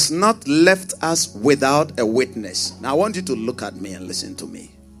has not left us without a witness. Now I want you to look at me and listen to me.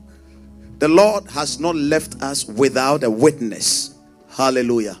 The Lord has not left us without a witness.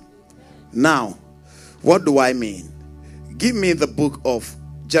 Hallelujah. Now, what do I mean? Give me the book of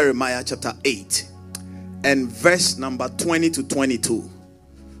Jeremiah chapter 8 and verse number 20 to 22.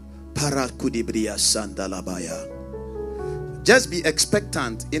 Just be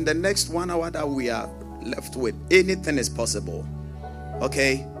expectant. In the next 1 hour that we are left with, anything is possible.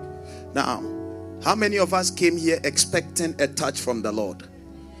 Okay? Now, how many of us came here expecting a touch from the Lord?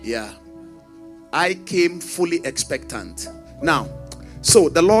 Yeah. I came fully expectant. Now, so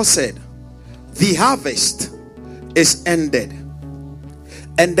the Lord said, the harvest is ended.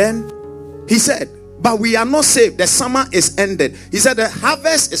 And then he said, but we are not saved. The summer is ended. He said the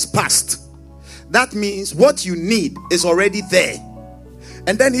harvest is past. That means what you need is already there.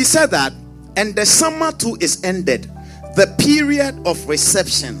 And then he said that, and the summer too is ended. The period of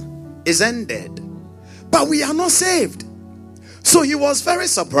reception is ended. But we are not saved. So he was very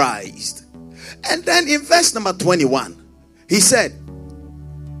surprised. And then in verse number 21, he said,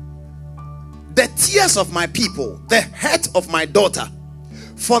 the tears of my people, the hurt of my daughter,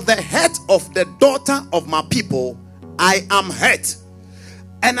 for the hurt of the daughter of my people, I am hurt.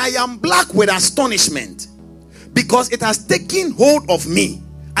 And I am black with astonishment, because it has taken hold of me.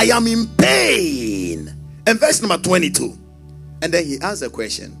 I am in pain. And verse number 22. And then he asked a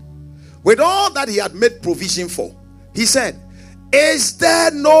question. With all that he had made provision for, he said, is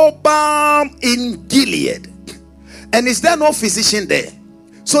there no balm in Gilead? And is there no physician there?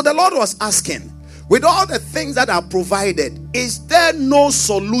 So the Lord was asking, with all the things that are provided, is there no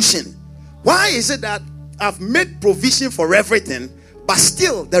solution? Why is it that I've made provision for everything, but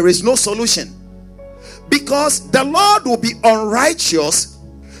still there is no solution? Because the Lord will be unrighteous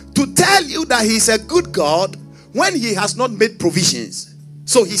to tell you that he's a good God when he has not made provisions.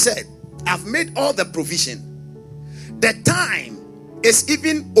 So he said, I've made all the provision. The time is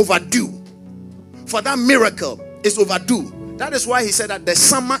even overdue for that miracle. Is overdue. That is why he said that the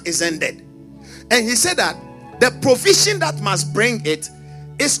summer is ended. And he said that the provision that must bring it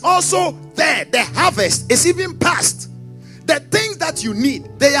is also there. The harvest is even past. The things that you need,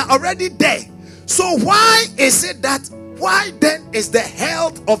 they are already there. So why is it that, why then is the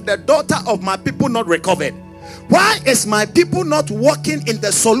health of the daughter of my people not recovered? Why is my people not walking in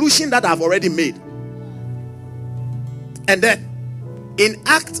the solution that I've already made? And then in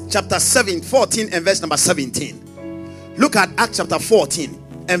Acts chapter 14 and verse number 17. Look at Acts chapter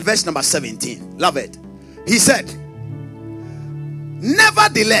 14 and verse number 17. Love it. He said,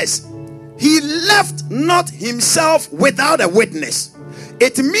 nevertheless, he left not himself without a witness.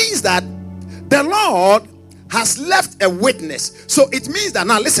 It means that the Lord has left a witness. So it means that,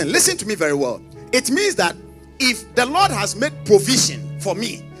 now listen to me very well. It means that if the Lord has made provision for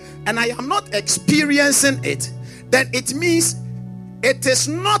me and I am not experiencing it, then it means it is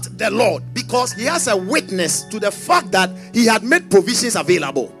not the Lord, because he has a witness to the fact that he had made provisions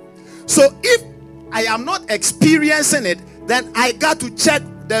available. So if I am not experiencing it, then I got to check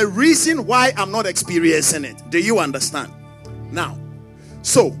the reason why I'm not experiencing it. Do you understand? Now,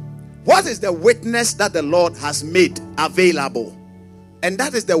 so what is the witness that the Lord has made available? And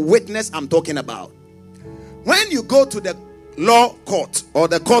that is the witness I'm talking about. When you go to the law court or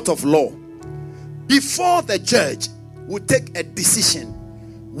the court of law, before the judge will take a decision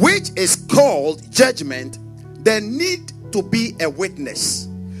which is called judgment, there need to be a witness.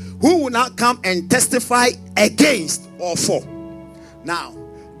 who will now come and testify against or for. Now,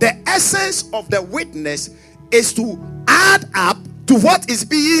 the essence of the witness is to add up to what is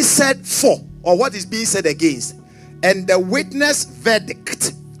being said for or what is being said against. And the witness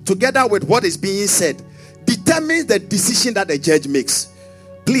verdict, together with what is being said, determines the decision that the judge makes.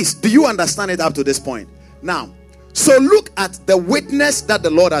 Please, do you understand it up to this point? Now, so look at the witness that the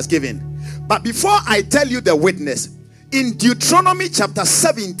Lord has given. But before I tell you the witness, in Deuteronomy chapter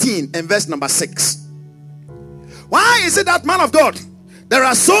 17 and verse number 6. Why is it that, man of God, there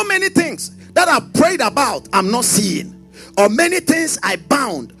are so many things that I prayed about I'm not seeing, or many things I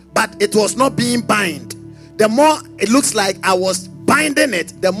bound but it was not being bound? The more it looks like I was binding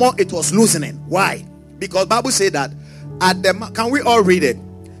it, the more it was loosening. Why? Because Bible says that at the, can we all read it?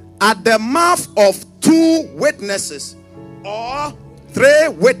 At the mouth of 2 witnesses or 3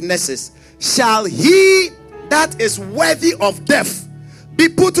 witnesses shall he that is worthy of death be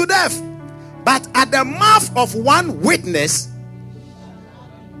put to death. But at the mouth of 1 witness.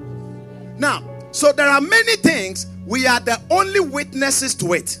 Now, so there are many things we are the only witnesses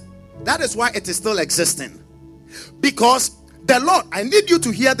to it. That is why it is still existing. Because the Lord, I need you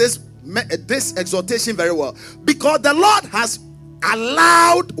to hear this exhortation very well. Because the Lord has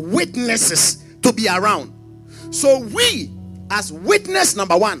allowed witnesses to be around. So we, as witness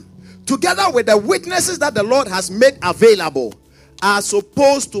number 1, together with the witnesses that the Lord has made available, are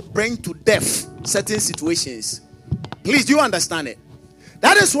supposed to bring to death certain situations. Please, do you understand it?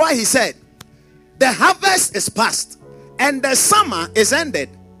 That is why he said, the harvest is past and the summer is ended.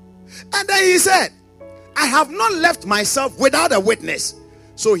 And then he said, I have not left myself without a witness.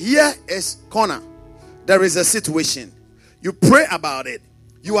 So here is corner. There is a situation. You pray about it.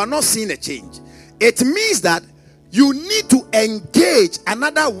 You are not seeing a change. It means that you need to engage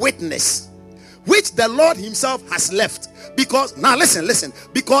another witness, which the Lord himself has left. Because, now listen,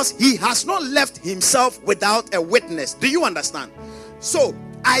 because he has not left himself without a witness. Do you understand? So,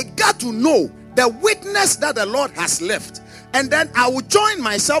 I got to know the witness that the Lord has left. And then I will join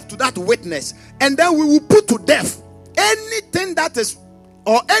myself to that witness. And then we will put to death anything that is,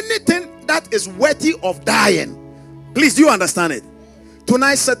 or anything that is worthy of dying. Please, do you understand it?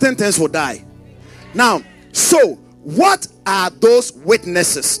 Tonight, certain things will die. Now, so what are those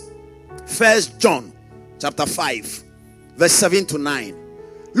witnesses? 1 John chapter 5 verse 7 to 9.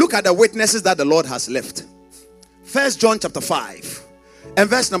 Look at the witnesses that the Lord has left. 1 John chapter 5 and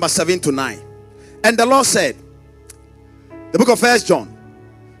verse number 7 to 9. And the Lord said, the book of 1 John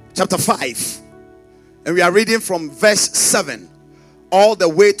chapter 5, and we are reading from verse 7 all the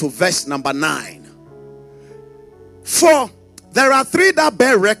way to verse number 9. For there are 3 that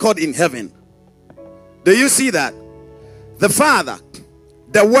bear record in heaven. Do you see that? The Father,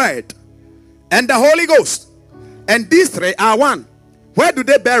 the Word, and the Holy Ghost. And these 3 are one. Where do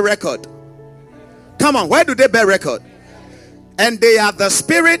they bear record? Come on, where do they bear record? And they are the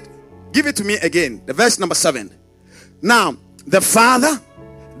Spirit. Give it to me again. The verse number 7. Now, the Father,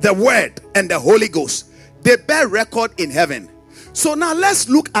 the Word, and the Holy Ghost, they bear record in heaven. So now let's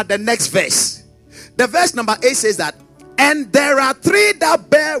look at the next verse. The verse number 8 says that, and there are 3 that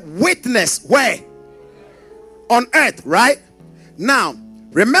bear witness. Where? On earth, right? Now,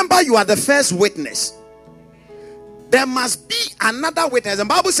 remember, you are the first witness. There must be another witness. The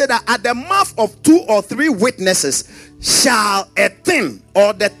Bible said that at the mouth of 2 or 3 witnesses shall a thing,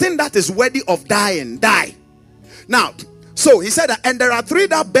 or the thing that is worthy of dying, die. Now, so he said that, and there are 3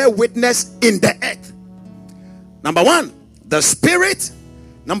 that bear witness in the earth. Number 1, the Spirit.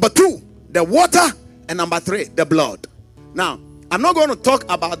 Number 2, the water. And number 3, the blood. Now, I'm not going to talk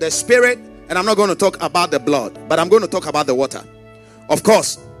about the Spirit, and I'm not going to talk about the blood, but I'm going to talk about the water. Of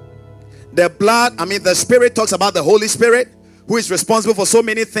course, the blood, the Spirit talks about the Holy Spirit, who is responsible for so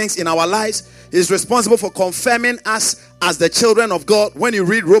many things in our lives. He is responsible for confirming us as the children of God. When you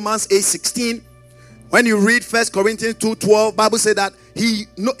read Romans 8:16, when you read 1 Corinthians 2:12, Bible says that he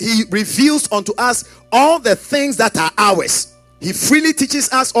reveals unto us all the things that are ours. He freely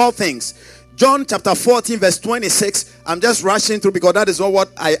teaches us all things. John chapter 14 verse 26. I'm just rushing through because that is not what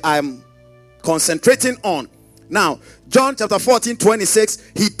I am concentrating on. Now, John chapter 14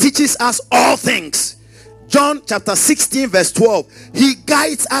 26, he teaches us all things. John chapter 16 verse 12, he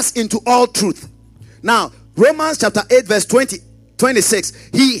guides us into all truth. Now, Romans chapter 8 verse 26,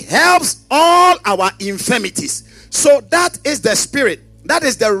 he helps all our infirmities. So that is the Spirit. That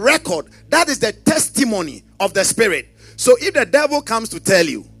is the record. That is the testimony of the Spirit. So if the devil comes to tell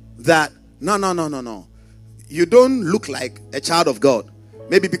you that, no, you don't look like a child of God,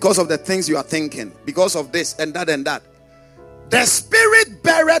 maybe because of the things you are thinking, because of this and that and that, the Spirit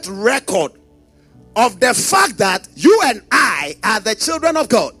beareth record of the fact that you and I are the children of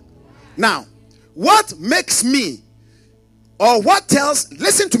God. Now, what makes me, or what tells,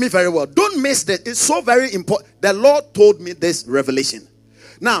 listen to me very well. Don't miss that. It's so very important. The Lord told me this revelation.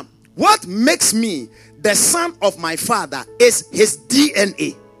 Now, what makes me the son of my father is his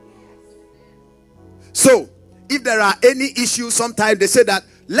DNA. So, if there are any issues, sometimes they say that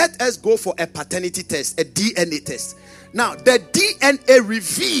let us go for a paternity test, a DNA test. Now, the DNA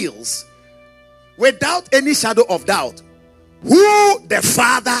reveals without any shadow of doubt who the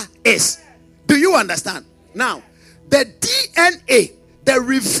father is. Do you understand? Now, the DNA, the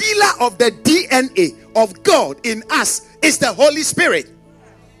revealer of the DNA of God in us is the Holy Spirit.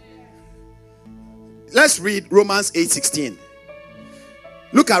 Let's read Romans 8:16.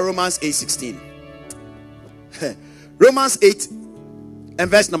 Look at Romans 8:16. Romans 8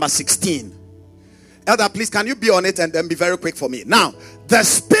 and verse number 16. Elder, please, can you be on it and then be very quick for me? Now, the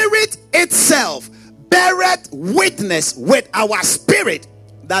Spirit itself beareth witness with our spirit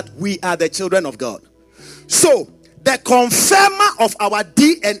that we are the children of God. So, the confirmer of our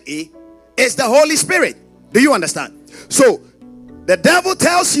DNA is the Holy Spirit. Do you understand? So, the devil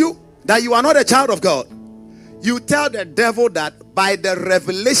tells you that you are not a child of God. You tell the devil that by the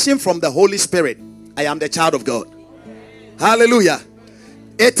revelation from the Holy Spirit, I am the child of God. Hallelujah.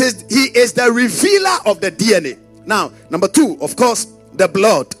 He is the revealer of the DNA. Now, number 2, of course, the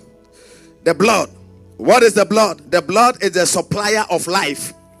blood. The blood. What is the blood? The blood is the supplier of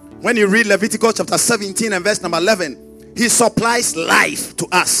life. When you read Leviticus chapter 17 and verse number 11, he supplies life to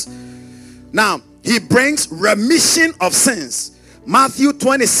us. Now, he brings remission of sins. Matthew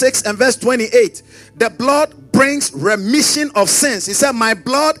 26 and verse 28. The blood brings remission of sins. He said, my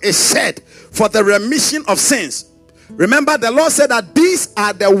blood is shed for the remission of sins. Remember, the Lord said that these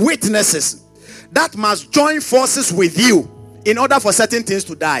are the witnesses that must join forces with you in order for certain things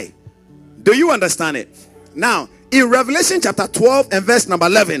to die. Do you understand it? Now, in Revelation chapter 12 and verse number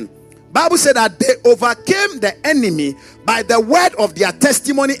 11, Bible said that they overcame the enemy by the word of their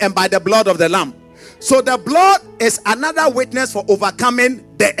testimony and by the blood of the Lamb. So the blood is another witness for overcoming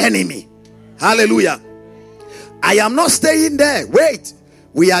the enemy. Hallelujah. I am not staying there. Wait.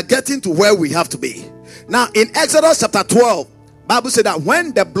 We are getting to where we have to be. Now, in Exodus chapter 12, Bible said that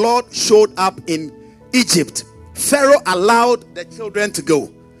when the blood showed up in Egypt, Pharaoh allowed the children to go.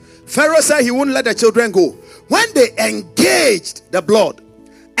 Pharaoh said he wouldn't let the children go. When they engaged the blood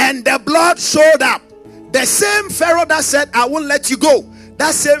and the blood showed up, the same Pharaoh that said, I won't let you go,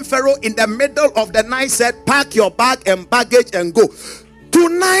 that same Pharaoh in the middle of the night said, pack your bag and baggage and go.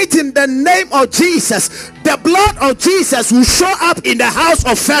 Tonight, in the name of Jesus, the blood of Jesus will show up in the house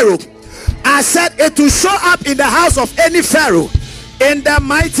of Pharaoh. I said it will show up in the house of any Pharaoh in the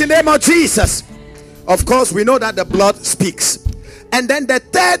mighty name of Jesus. Of course, we know that the blood speaks. And then the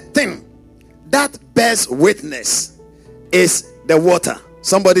third thing that bears witness is the water.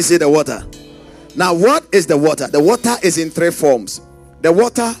 Somebody say the water. Now, what is the water? The water is in 3 forms. The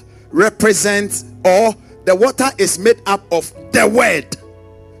water represents, or the water is made up of the word.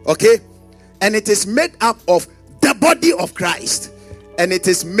 Okay? And it is made up of the body of Christ. And it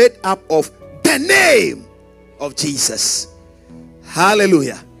is made up of the name of Jesus.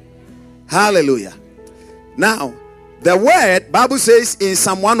 Hallelujah. Hallelujah. Now, the word, Bible says in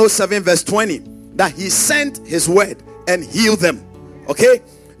Psalm 107 verse 20, that he sent his word and healed them. Okay?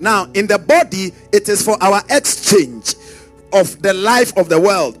 Now, in the body, it is for our exchange of the life of the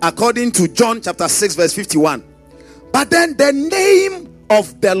world, according to John chapter 6 verse 51. But then the name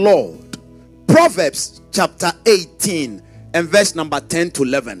of the Lord, Proverbs chapter 18 and verse number 10 to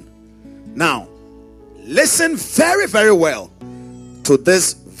 11. Now, listen very, very well to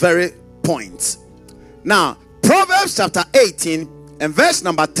this very point. Now, Proverbs chapter 18 and verse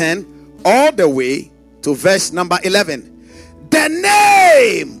number 10 all the way to verse number 11. The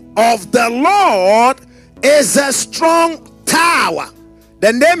name of the Lord is a strong tower.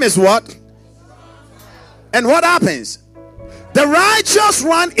 The name is what? And what happens? The righteous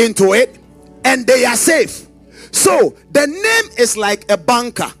run into it and they are safe. So the name is like a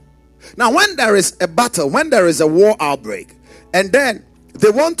bunker. Now, when there is a battle, when there is a war outbreak, and then they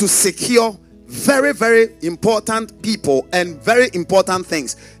want to secure very, very important people and very important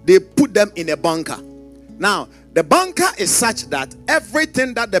things, they put them in a bunker. Now, the bunker is such that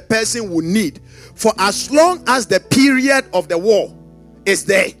everything that the person will need for as long as the period of the war is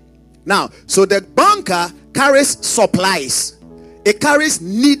there. Now, so the bunker carries supplies. It carries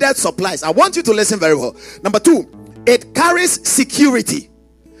needed supplies. I want you to listen very well. Number 2, it carries security.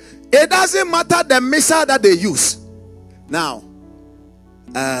 It doesn't matter the missile that they use. Now,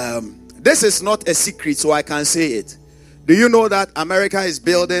 this is not a secret, so I can say it. Do you know that America is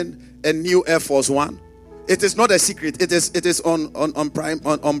building a new Air Force One? It is not a secret. It is on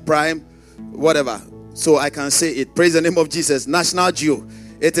Prime, whatever. So I can say it. Praise the name of Jesus. National Geo.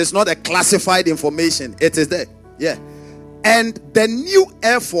 It is not a classified information. It is there. Yeah. And the new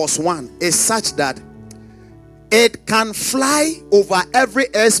Air Force One is such that it can fly over every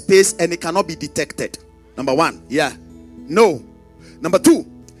airspace and it cannot be detected. Number one. Yeah. No. Number two.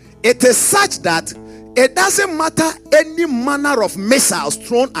 It is such that it doesn't matter any manner of missiles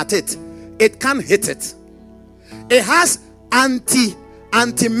thrown at it. It can't hit it. It has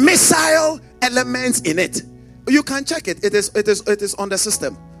anti-missile elements in it. You can check it. It is on the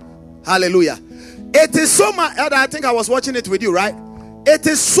system. Hallelujah. It is so much. I think I was watching it with you, right? It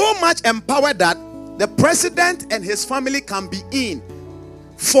is so much empowered that the president and his family can be in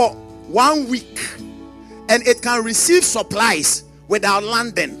for 1 week, and it can receive supplies without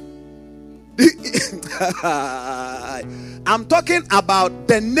landing. I'm talking about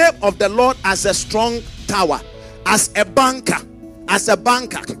the name of the Lord as a strong tower, as a banker.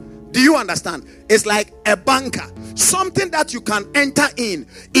 Do you understand? It's like a banker, something that you can enter in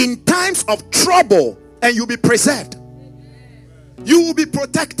times of trouble, and you'll be preserved. You will be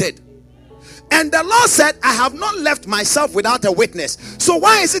protected. And the Lord said, I have not left myself without a witness. So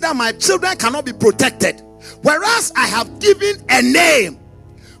why is it that my children cannot be protected? Whereas I have given a name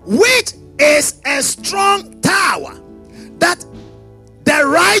which is a strong tower, that the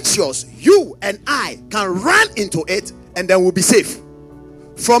righteous, you and I, can run into it and then we'll be safe.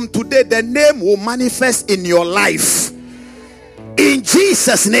 From today, the name will manifest in your life. In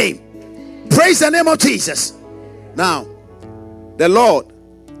Jesus' name. Praise the name of Jesus. Now, the Lord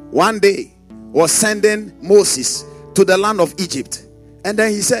one day was sending Moses to the land of Egypt. And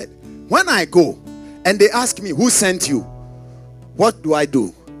then he said, when I go and they ask me, who sent you? What do I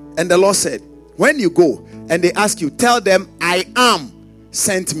do? And the Lord said, when you go and they ask you, tell them, I am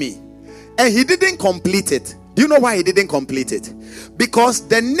sent me. And he didn't complete it. Do you know why he didn't complete it? Because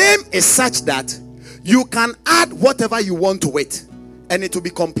the name is such that you can add whatever you want to it and it will be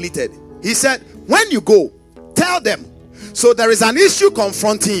completed. He said, when you go, tell them. So there is an issue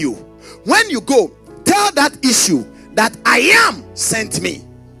confronting you. When you go, tell that issue that I am sent me.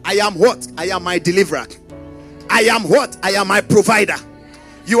 I am what? I am my deliverer. I am what? I am my provider.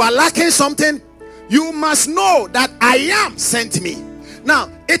 You are lacking something. You must know that I am sent me. Now,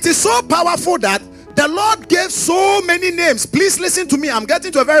 it is so powerful that the Lord gave so many names. Please listen to me. I'm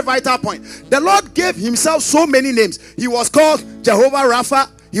getting to a very vital point. The Lord gave himself so many names. He was called Jehovah Rapha.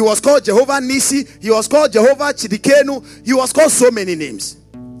 He was called Jehovah Nissi. He was called Jehovah Chidikenu. He was called so many names.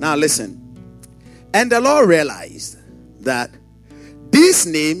 Now listen. And the Lord realized that these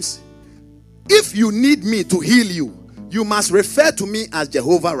names, if you need me to heal you, you must refer to me as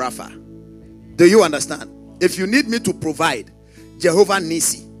Jehovah Rapha. Do you understand? If you need me to provide, Jehovah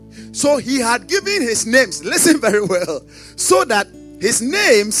Nissi. So he had given his names, listen very well, so that his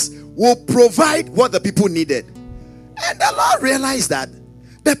names will provide what the people needed. And the Lord realized that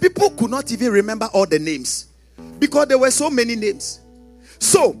the people could not even remember all the names because there were so many names.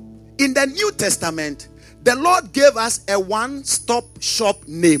 So in the New Testament, the Lord gave us a one-stop shop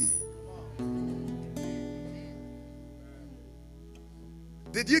name.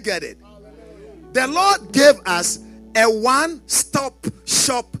 Did you get it? The Lord gave us a one-stop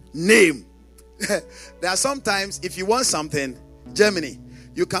shop name. There are sometimes if you want something, Germany,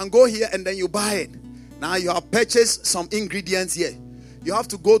 you can go here and then you buy it. Now you have purchased some ingredients here. You have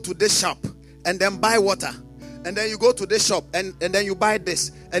to go to this shop and then buy water. And then you go to this shop and then you buy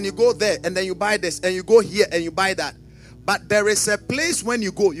this. And you go there and then you buy this. And you go here and you buy that. But there is a place when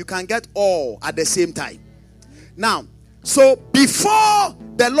you go, you can get all at the same time. Now, so before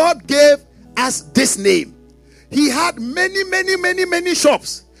the Lord gave us this name, he had many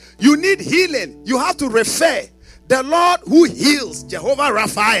shops. You need healing. You have to refer the Lord who heals, Jehovah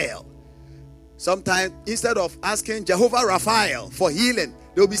Raphael. Sometimes instead of asking Jehovah Raphael for healing,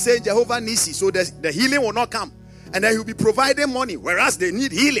 they'll be saying Jehovah Nissi, so the healing will not come. And then he'll be providing money, whereas they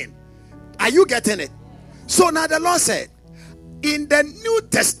need healing. Are you getting it? So now the Lord said, in the New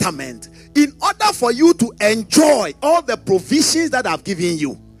Testament, in order for you to enjoy all the provisions that I've given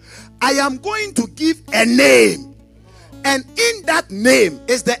you, I am going to give a name. And in that name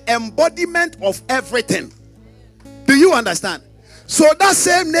is the embodiment of everything. Do you understand? So that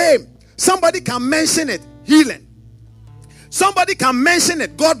same name, somebody can mention it, healing. Somebody can mention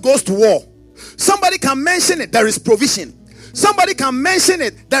it, God goes to war. Somebody can mention it, there is provision. Somebody can mention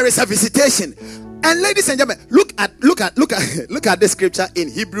it, there is a visitation. And ladies and gentlemen, look at this scripture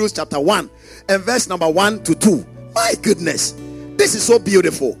in Hebrews chapter 1 and verse number 1 to 2. My goodness, this is so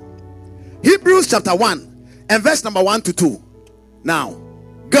beautiful. Hebrews chapter 1 and verse number 1 to 2. Now,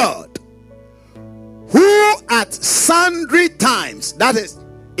 God, who at sundry times, that is,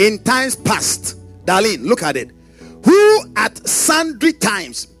 in times past, Darlene, look at it. Who at sundry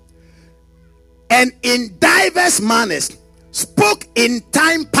times and in diverse manners spoke in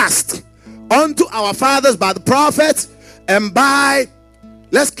time past unto our fathers by the prophets, and by,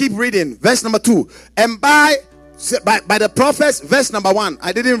 let's keep reading, verse number 2, and by the prophets, verse number 1.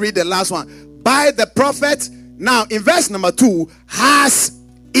 I didn't read the last one. By the prophets, now in verse number 2, has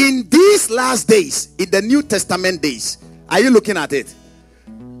in these last days, in the New Testament days, are you looking at it?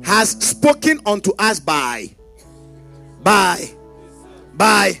 Has spoken unto us by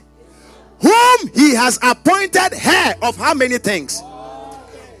whom he has appointed heir of how many things?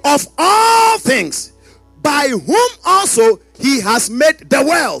 Of all things, by whom also he has made the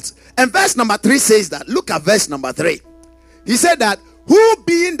world. And verse number 3 says that. Look at verse number 3. He said that, who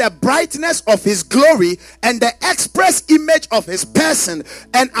being the brightness of his glory and the express image of his person,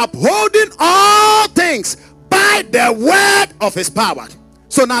 and upholding all things by the word of his power.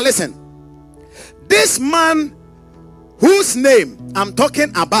 So now listen, this man whose name I'm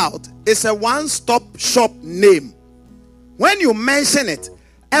talking about is a one-stop shop name. When you mention it,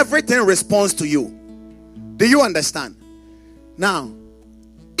 everything responds to you. Do you understand? Now,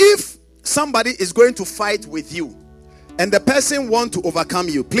 if somebody is going to fight with you and the person wants to overcome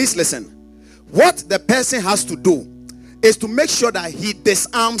you, please listen. What the person has to do is to make sure that he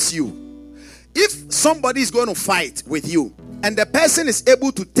disarms you. If somebody is going to fight with you and the person is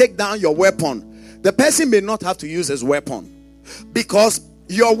able to take down your weapon, the person may not have to use his weapon, because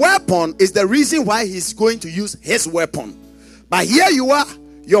your weapon is the reason why he's going to use his weapon. But here you are,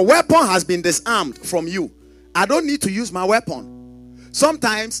 your weapon has been disarmed from you. I don't need to use my weapon.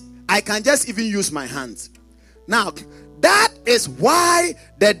 Sometimes I can just even use my hands. Now, that is why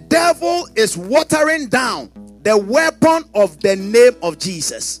the devil is watering down the weapon of the name of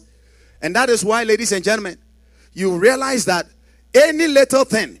Jesus. And that is why, ladies and gentlemen, you realize that any little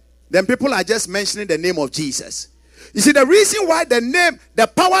thing, then people are just mentioning the name of Jesus. You see, the reason why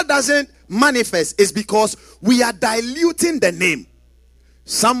the power doesn't manifest is because we are diluting the name.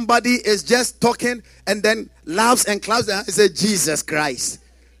 Somebody is just talking and then laughs and claps and says, Jesus Christ.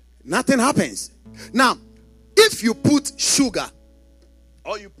 Nothing happens. Now, if you put sugar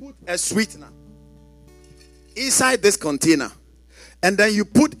or you put a sweetener inside this container and then you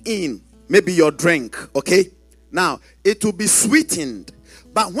put in maybe your drink, okay? Now, it will be sweetened.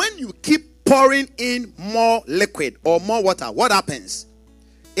 But when you keep pouring in more liquid or more water, what happens?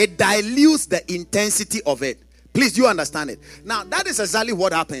 It dilutes the intensity of it. Please, do you understand it? Now, that is exactly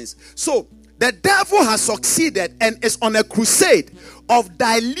what happens. So, the devil has succeeded and is on a crusade of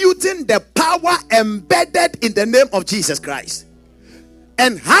diluting the power embedded in the name of Jesus Christ.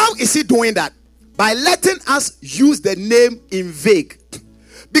 And how is he doing that? By letting us use the name in vague.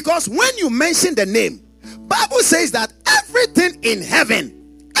 Because when you mention the name, Bible says that everything in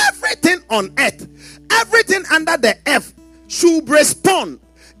heaven, everything on earth, everything under the earth should respond.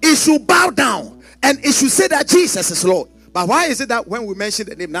 It should bow down and it should say that Jesus is Lord. But why is it that when we mention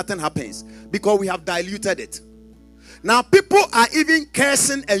the name, nothing happens? Because we have diluted it. Now people are even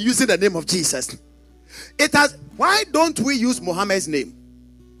cursing and using the name of Jesus. Why don't we use Muhammad's name?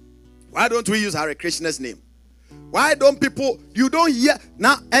 Why don't we use Hare Krishna's name? Why don't people, you don't hear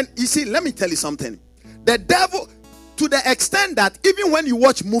now? And you see, let me tell you something. The devil, to the extent that even when you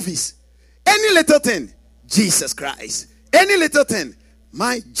watch movies, any little thing, Jesus Christ. Any little thing,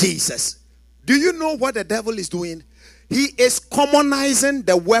 my Jesus. Do you know what the devil is doing? He is commonizing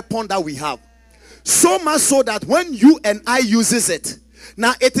the weapon that we have. So much so that when you and I uses it,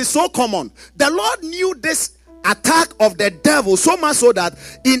 now it is so common. The Lord knew this attack of the devil so much so that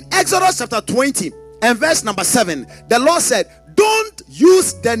in Exodus chapter 20 and verse number 7, the Lord said, don't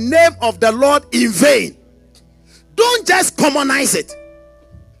use the name of the Lord in vain. Don't just commonize it.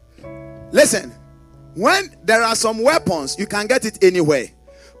 Listen, when there are some weapons, you can get it anywhere.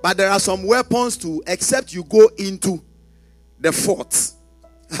 But there are some weapons too, except you go into the forts.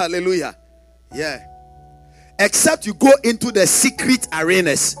 Hallelujah. Yeah. Except you go into the secret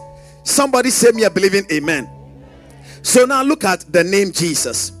arenas. Somebody say me a believing amen. So now look at the name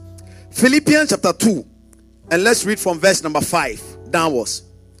Jesus. Philippians chapter 2. And let's read from verse number 5 downwards.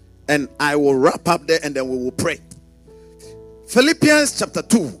 And I will wrap up there and then we will pray. Philippians chapter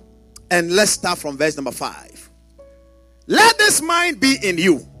 2. And let's start from verse number 5. Let this mind be in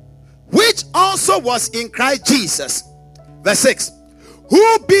you, which also was in Christ Jesus. Verse 6.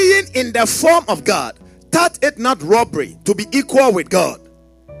 Who being in the form of God, thought it not robbery to be equal with God,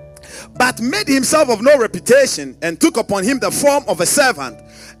 but made himself of no reputation, and took upon him the form of a servant,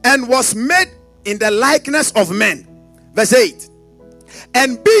 and was made in the likeness of men. Verse 8.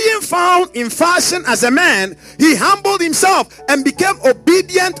 And being found in fashion as a man, he humbled himself and became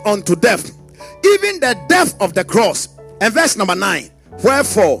obedient unto death, even the death of the cross. And verse number 9,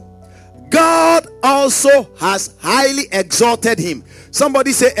 wherefore God also has highly exalted him.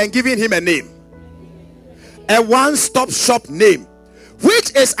 Somebody say, and given him a name, a one-stop shop name,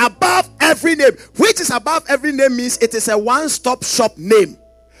 which is above every name. Which is above every name means it is a one-stop shop name.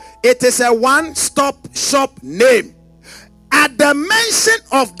 It is a one-stop shop name. At the mention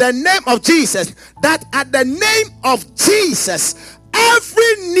of the name of Jesus, that at the name of Jesus,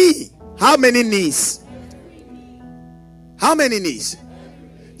 every knee, how many knees? How many knees?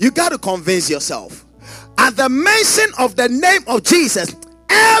 You got to convince yourself. At the mention of the name of Jesus,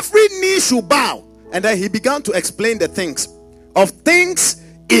 every knee should bow. And then he began to explain the things of things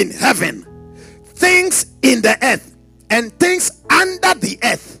in heaven, things in the earth, and things under the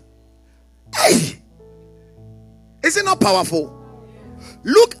earth. Hey! Is it not powerful?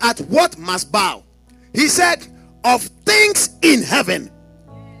 Look at what must bow. He said, of things in heaven,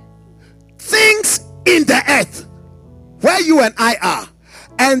 things in the earth, where you and I are,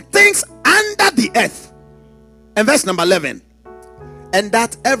 and things under the earth. And verse number 11, and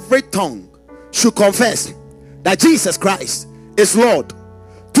that every tongue should confess that Jesus Christ is Lord,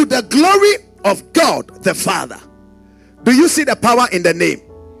 to the glory of God the Father. Do you see the power in the name?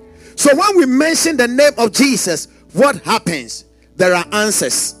 So when we mention the name of Jesus, what happens? There are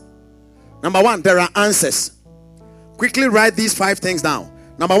answers. Number one, there are answers. Quickly write these 5 things down.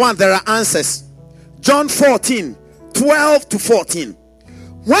 Number one, there are answers. John 14, 12 to 14.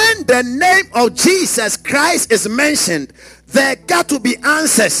 When the name of Jesus Christ is mentioned, there got to be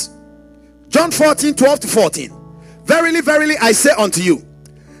answers. John 14, 12 to 14. Verily, verily, I say unto you,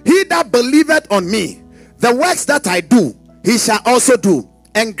 he that believeth on me, the works that I do, he shall also do.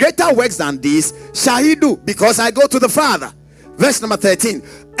 And greater works than these shall he do, because I go to the Father. Verse number 13.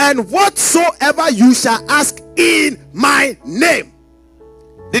 And whatsoever you shall ask in my name.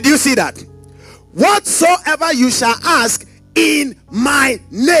 Did you see that? Whatsoever you shall ask in my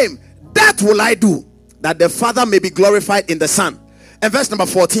name, that will I do, that the Father may be glorified in the Son. And verse number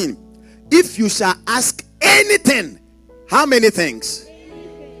 14. If you shall ask anything, how many things?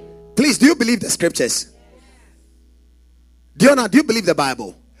 Please, do you believe the scriptures? Do you believe the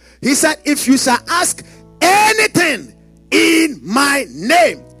Bible? He said, if you shall ask anything in my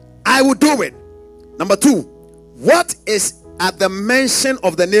name, I will do it. Number 2, what is at the mention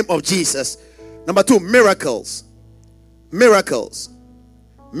of the name of Jesus? Number 2, miracles. Miracles.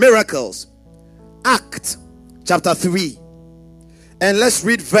 Miracles. Acts chapter 3. And let's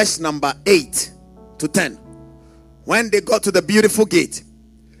read verse number 8 to 10. When they got to the beautiful gate,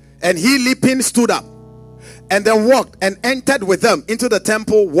 and he leaping stood up, and then walked and entered with them into the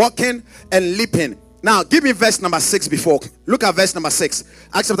temple, walking and leaping. Now, give me verse number 6 before. Look at verse number 6.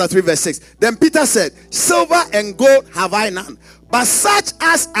 Acts chapter 3 verse 6. Then Peter said, silver and gold have I none, but such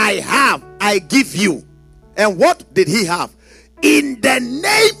as I have, I give you. And what did he have? In the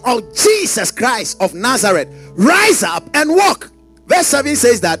name of Jesus Christ of Nazareth, rise up and walk. Verse 7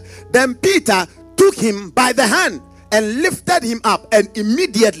 says that, then Peter took him by the hand and lifted him up, and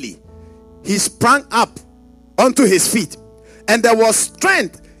immediately he sprang up unto his feet, and there was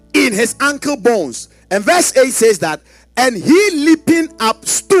strength in his ankle bones. And verse 8 says that, and he leaping up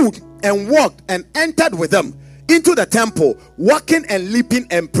stood and walked and entered with them into the temple, walking and leaping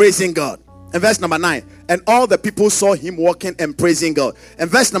and praising God. And verse number 9, and all the people saw him walking and praising God. And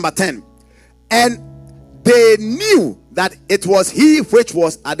verse number 10, and they knew that it was he which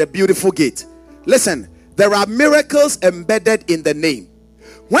was at the beautiful gate. Listen, there are miracles embedded in the name.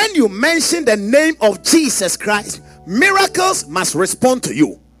 When you mention the name of Jesus Christ, miracles must respond to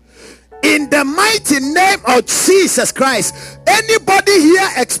you. In the mighty name of Jesus Christ, anybody here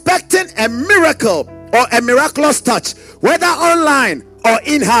expecting a miracle or a miraculous touch, whether online or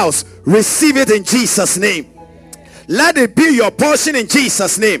in-house, receive it in Jesus' name. Let it be your portion in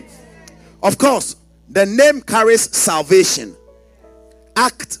Jesus' name. Of course, the name carries salvation.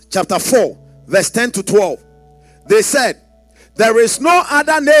 Acts chapter 4 verse 10 to 12. They said, there is no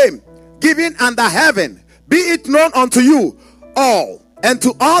other name given under heaven, be it known unto you all and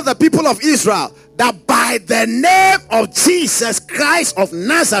to all the people of Israel, that by the name of Jesus Christ of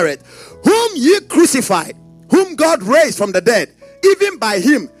Nazareth, whom ye crucified, whom God raised from the dead, even by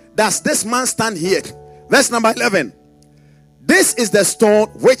him does this man stand here. Verse number 11. This is the stone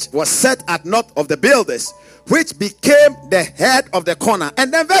which was set at naught of the builders, which became the head of the corner.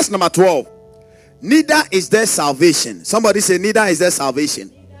 And then verse number 12. Neither is there salvation. Somebody say, neither is there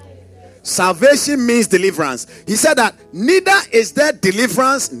salvation. Salvation means deliverance. He said that neither is there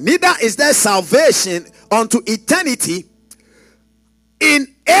deliverance, neither is there salvation unto eternity in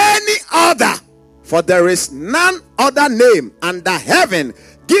any other, for there is none other name under heaven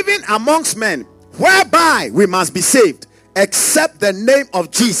given amongst men whereby we must be saved, except the name of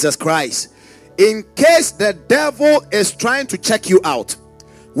Jesus Christ. In case the devil is trying to check you out,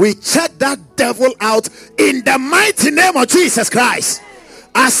 we check that devil out in the mighty name of Jesus Christ.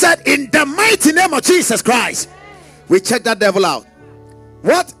 I said, in the mighty name of Jesus Christ, we check that devil out.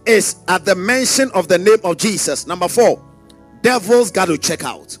 What is at the mention of the name of Jesus? Number 4, devils got to check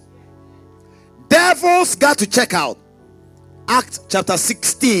out. Devils got to check out. Acts chapter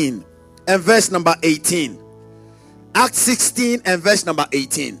 16 and verse number 18. Acts 16 and verse number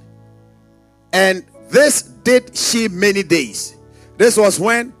 18. And this did she many days. This was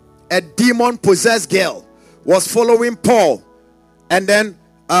when a demon-possessed girl was following Paul and then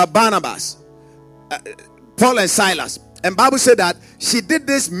Barnabas, Paul and Silas. And Bible said that she did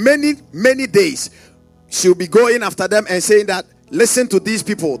this many days. She'll be going after them and saying that, listen to these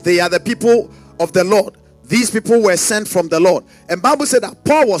people. They are the people of the Lord. These people were sent from the Lord. And Bible said that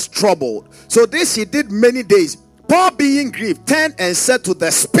Paul was troubled. So this she did many days. Paul, being grieved, turned and said to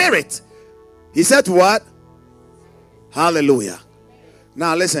the spirit. He said what? Hallelujah.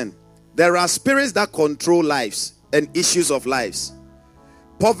 Now listen. There are spirits that control lives and issues of lives.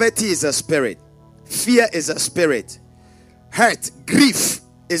 Poverty is a spirit. Fear is a spirit. Hurt, grief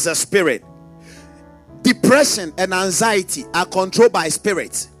is a spirit. Depression and anxiety are controlled by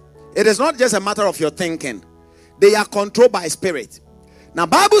spirits. It is not just a matter of your thinking. They are controlled by spirit. Now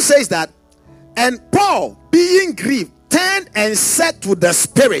Bible says that, and Paul, being grieved, turned and said to the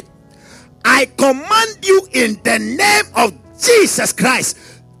spirit, I command you in the name of Jesus Christ,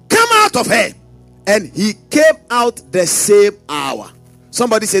 come out of her. And he came out the same hour.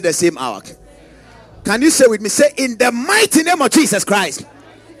 Somebody say the same hour. Can you say with me? Say, in the mighty name of Jesus Christ,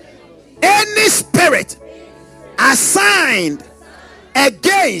 any spirit assigned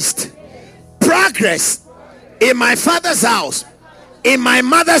against progress in my father's house, in my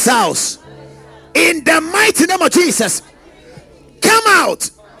mother's house, in the mighty name of Jesus, come out,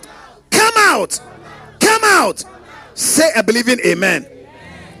 come out, come out. Say a believing amen.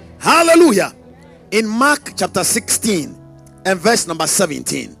 Hallelujah. In Mark chapter 16 and verse number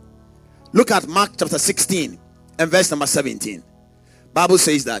 17. Look at Mark chapter 16 and verse number 17. Bible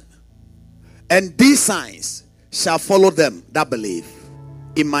says that, and these signs shall follow them that believe.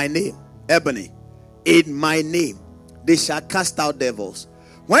 In my name, Ebony, in my name, they shall cast out devils.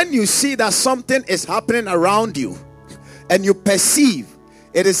 When you see that something is happening around you and you perceive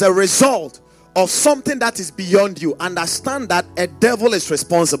it is a result of something that is beyond you, understand that a devil is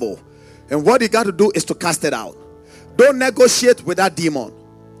responsible. And what you got to do is to cast it out. Don't negotiate with that demon.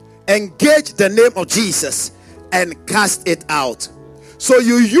 Engage the name of Jesus and cast it out. So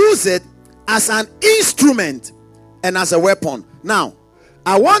you use it as an instrument and as a weapon. Now,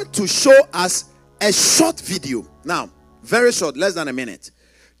 I want to show us a short video. Now, very short, less than a minute.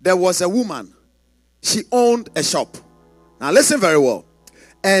 There was a woman. She owned a shop. Now, listen very well.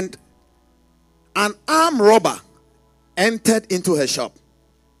 And an armed robber entered into her shop.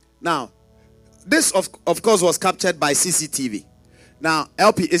 Now, this of course was captured by CCTV. Now,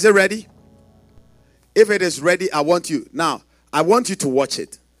 LP, is it ready? If it is ready, I want you to watch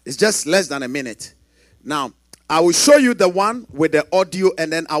it. It's just less than a minute. Now, I will show you the one with the audio,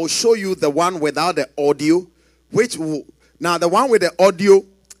 and then I will show you the one without the audio, now the one with the audio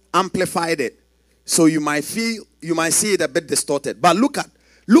amplified it. So you might see it a bit distorted. But look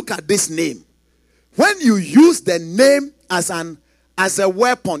at this name. When you use the name as a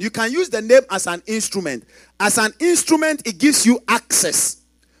weapon, you can use the name as an instrument. As an instrument, it gives you access.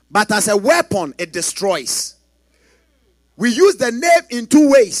 But as a weapon, it destroys. We use the name in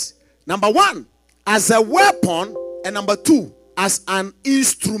two ways. Number one, as a weapon, and number two, as an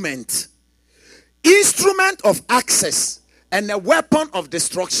instrument. Instrument of access and a weapon of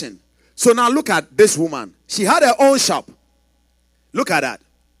destruction. So now look at this woman. She had her own shop. Look at that.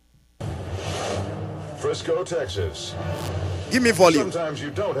 Frisco, Texas. Give me volume. Sometimes you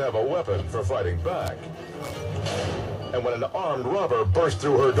don't have a weapon for fighting back. And when an armed robber bursts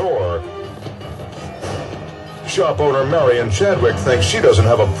through her door, shop owner Marion Chadwick thinks she doesn't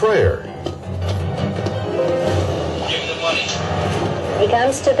have a prayer. Give me the money. He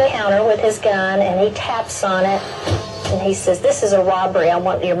comes to the counter with his gun and he taps on it and he says, "This is a robbery. I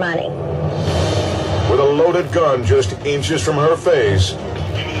want your money." With a loaded gun just inches from her face,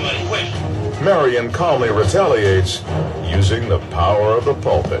 Give me the money, quick. Marion calmly retaliates using the power of the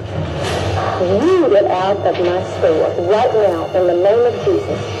pulpit. You get out of my store right now in the name of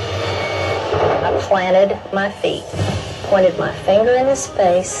Jesus. I planted my feet, pointed my finger in his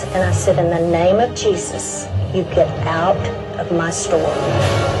face, and I said, "In the name of Jesus, you get out of my store.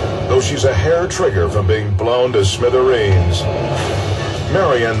 Though she's a hair trigger from being blown to smithereens,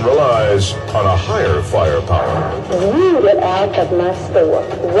 Marion relies on a higher firepower. You get out of my store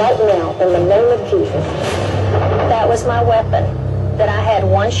right now in the name of Jesus. That was my weapon, that I had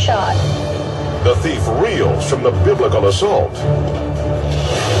one shot. The thief reels from the biblical assault.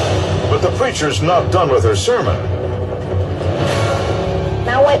 But the preacher's not done with her sermon.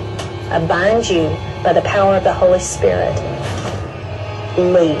 Now what? I bind you by the power of the Holy Spirit.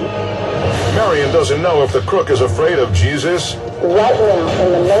 Leave. Marion doesn't know if the crook is afraid of Jesus Right now,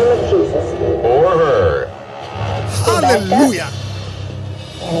 in the name of Jesus. or her. Hallelujah.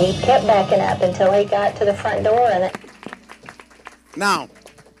 And he kept backing up until he got to the front door, and it... Now,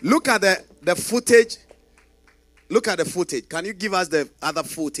 look at the footage. Look at the footage. Can you give us the other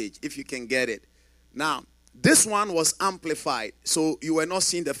footage if you can get it? Now, this one was amplified, so you were not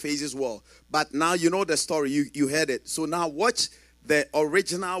seeing the faces well. But now you know the story. You heard it. So now watch the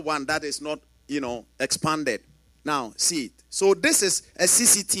original one that is not, expanded. Now, see it. So this is a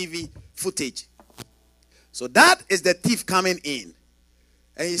CCTV footage. So that is the thief coming in.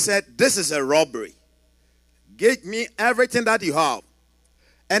 And he said, this is a robbery. Give me everything that you have.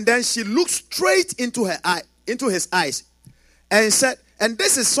 And then she looked straight into his eyes. And said, and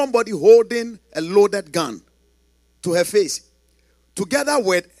this is somebody holding a loaded gun to her face. Together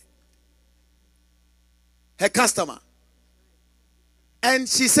with her customer. And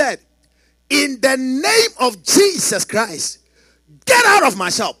she said, in the name of Jesus Christ, get out of my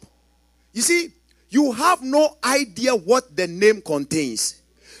shop. You see, you have no idea what the name contains.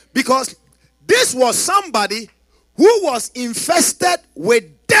 Because this was somebody who was infested with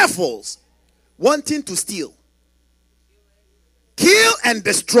devils wanting to steal, kill, and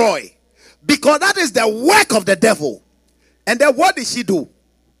destroy. Because that is the work of the devil. And then what did she do?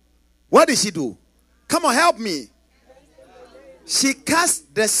 What did she do? Come on, help me. She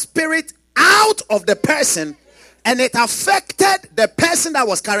cast the spirit out of the person, and it affected the person that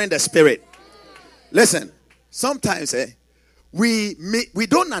was carrying the spirit. Listen, sometimes we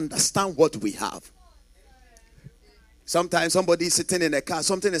don't understand what we have. Sometimes somebody is sitting in a car,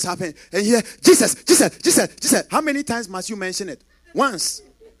 something is happening, and you hear, Jesus, Jesus, Jesus, Jesus. How many times must you mention it? Once.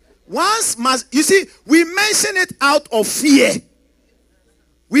 Once must, you see, we mention it out of fear.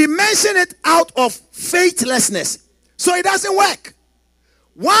 We mention it out of faithlessness. So it doesn't work.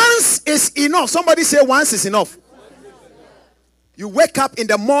 Once is enough. Somebody say once is enough. You wake up in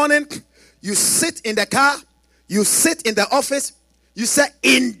the morning, you sit in the car, you sit in the office, you say,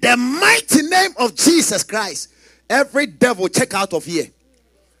 in the mighty name of Jesus Christ, every devil check out of here.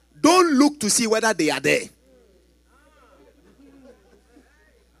 Don't look to see whether they are there.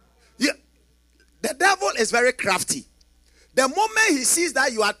 Yeah. The devil is very crafty. The moment he sees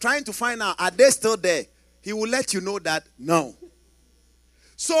that you are trying to find out, are they still there? He will let you know that no.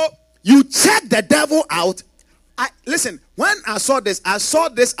 So you check the devil out. Listen, when I saw this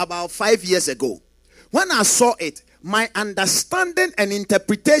about 5 years ago. When I saw it, my understanding and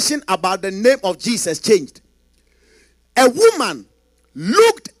interpretation about the name of Jesus changed. A woman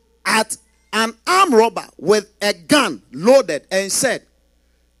looked at an armed robber with a gun loaded and said,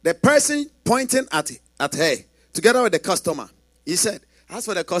 the person pointing at her, together with the customer, he said, as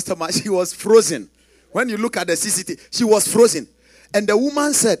for the customer, she was frozen. When you look at the CCTV, she was frozen. And the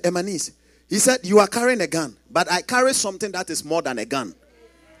woman said, Emanis, he said, you are carrying a gun, but I carry something that is more than a gun.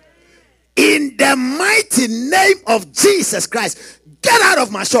 In the mighty name of Jesus Christ, get out of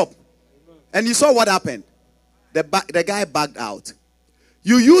my shop. And you saw what happened. The guy backed out.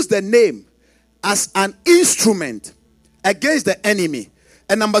 You use the name as an instrument against the enemy.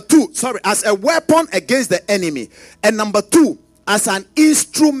 And number two, as a weapon against the enemy. And number two, as an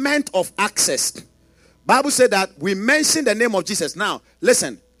instrument of access. Bible said that we mention the name of Jesus. Now,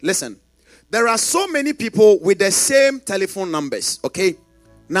 listen. There are so many people with the same telephone numbers, okay?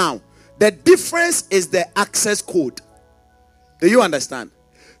 Now, the difference is the access code. Do you understand?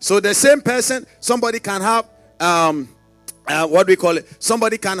 So the same person, somebody can have,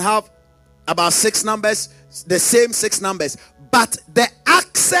 somebody can have about 6 numbers, the same 6 numbers. But the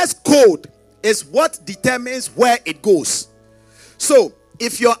access code is what determines where it goes. So,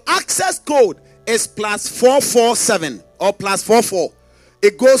 if your access code is +447 or +44,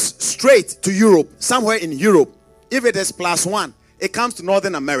 it goes straight to Europe, somewhere in Europe. If it is +1, it comes to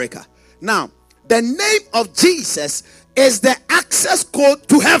Northern America. Now, the name of Jesus is the access code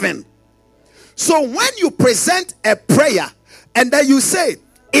to heaven. So when you present a prayer and then you say,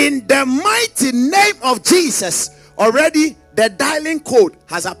 in the mighty name of Jesus, already the dialing code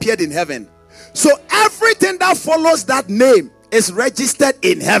has appeared in heaven. So everything that follows that name is registered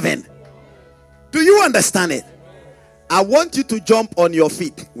in heaven. Do you understand it? I want you to jump on your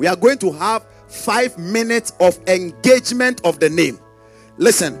feet. We are going to have 5 minutes of engagement of the name.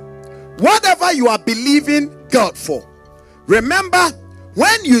 Listen, whatever you are believing God for, remember,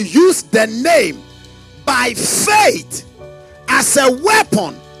 when you use the name by faith as a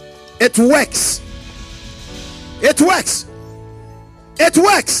weapon, it works. It works. It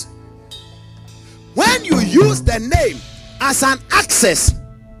works. When you use the name as an access,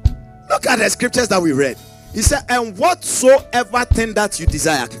 look at the scriptures that we read. He said, and whatsoever thing that you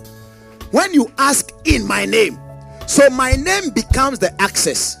desire, when you ask in my name, so my name becomes the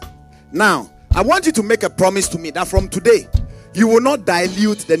access. Now, I want you to make a promise to me that from today, you will not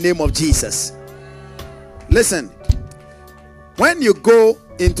dilute the name of Jesus. Listen, when you go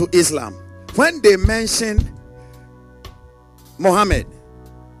into Islam, when they mention Muhammad,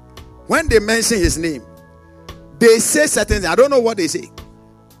 when they mention his name, they say certain things. I don't know what they say.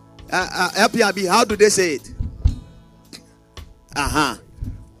 LPRB, how do they say it?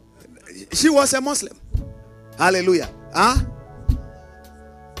 She was a Muslim. Hallelujah.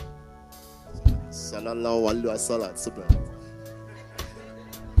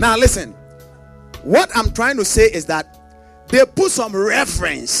 Now listen. What I'm trying to say is that they put some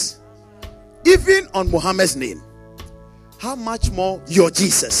reference even on Muhammad's name. How much more your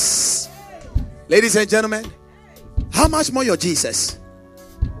Jesus? Ladies and gentlemen, how much more your Jesus?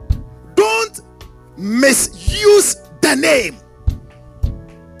 Don't misuse the name.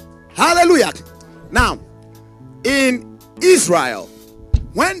 Hallelujah. Now, in Israel,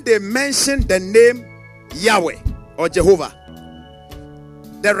 when they mention the name Yahweh or Jehovah,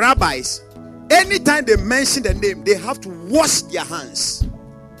 the rabbis, anytime they mention the name, they have to wash their hands.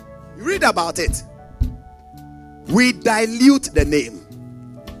 You read about it. We dilute the name.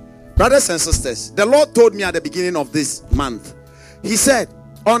 Brothers and sisters, the Lord told me at the beginning of this month, He said,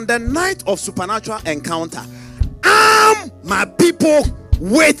 on the night of supernatural encounter, arm my people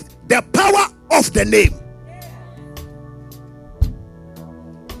with the power of the name.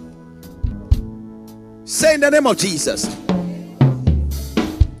 Say in the name of Jesus.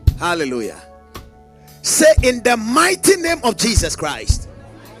 Hallelujah. Say in the mighty name of Jesus Christ.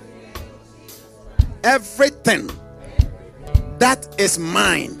 Everything that is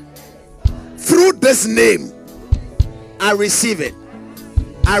mine through this name, I receive it.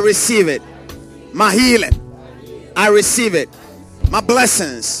 I receive it. My healing, I receive it. My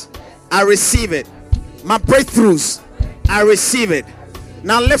blessings, I receive it. My breakthroughs, I receive it.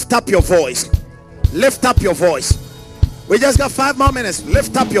 Now lift up your voice. Lift up your voice. We just got 5 more minutes.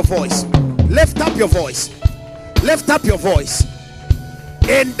 Lift up your voice. Lift up your voice. Lift up your voice.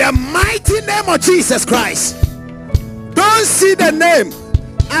 In the mighty name of Jesus Christ. Don't see the name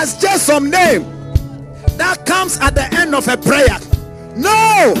as just some name that comes at the end of a prayer.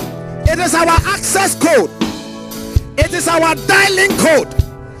 No, it is our access code. It is our dialing code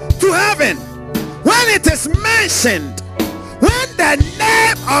to heaven. When it is mentioned, when the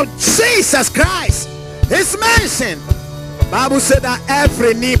name of Jesus Christ is mentioned, Bible said that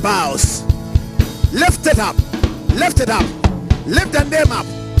every knee bows. Lift it up. Lift it up. Lift the name up.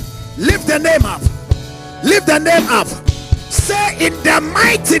 Lift the name up. Lift the name up. Say in the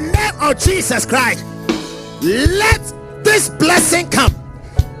mighty name of Jesus Christ, let this blessing come.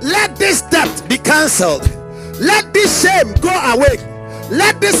 Let this debt be cancelled. Let this shame go away.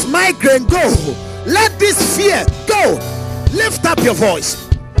 Let this migraine go. Let this fear go. Lift up your voice.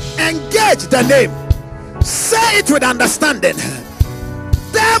 Engage the name. Say it with understanding.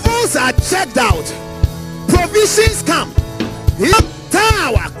 Devils are checked out. Provisions come.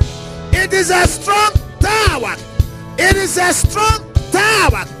 Tower. It is a strong tower. It is a strong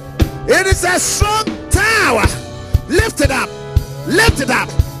tower. It is a strong tower. Lift it up. Lift it up.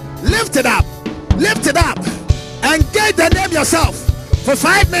 Lift it up. Lift it up. Engage the name yourself for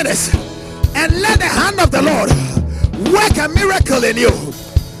 5 minutes and let the hand of the Lord work a miracle in you.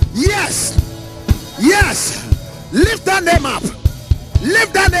 Yes. Yes. Lift that name up.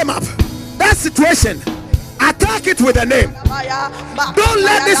 Lift that name up. That situation, attack it with a name. Don't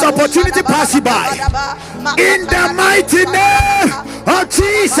let this opportunity pass you by. In the mighty name of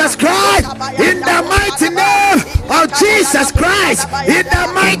Jesus Christ. In the mighty name of Jesus Christ. In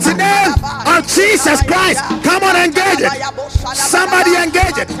the mighty name of Jesus Christ. Come on, engage it. Somebody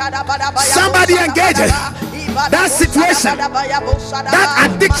engage it. Somebody engage it. that situation, that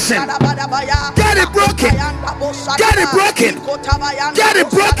addiction, get it broken, get it broken, get it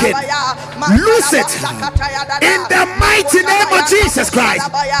broken, lose it in the mighty name of Jesus Christ.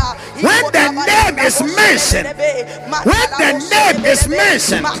 When the name is mentioned, when the name is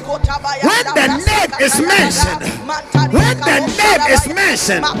mentioned, when the name is mentioned, when the name is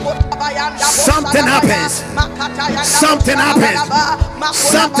mentioned, something happens, something happens,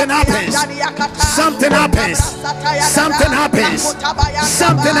 something happens, something happens, something happens,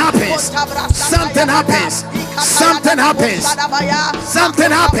 something happens, something happens, something happens,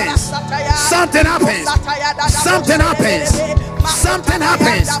 something happens, something happens, something happens, something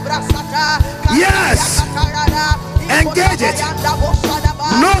happens. Yes, engage it.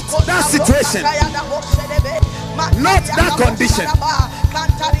 Not that situation, not that condition,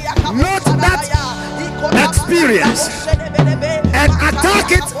 not that experience, and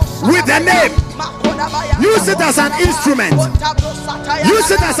attack it with the name. Use it as an instrument.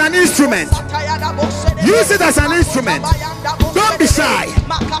 Use it as an instrument. Use it as an instrument. Don't be shy.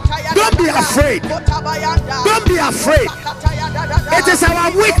 Don't be afraid. Don't be afraid. It is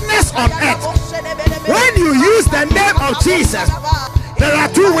our weakness on earth. When you use the name of Jesus, there are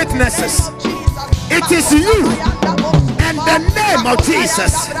two witnesses. It is you and the name of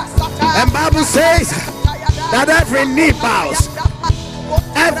Jesus. And Bible says that every knee bows,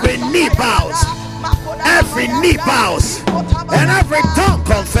 every knee bows, every knee bows, and every tongue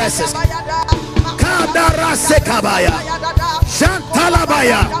confesses. Kadara sekabaya,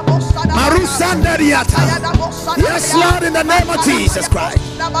 shantalabaya, marusandariata. Yes, Lord, in the name of Jesus Christ.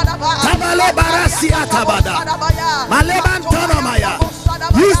 Tabale barasi atabada, malebantonomaya.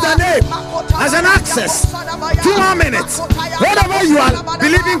 Use the name as an access. 2 more minutes. Whatever you are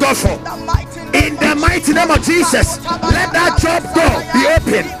believing God for, in the mighty name of Jesus, let that job door be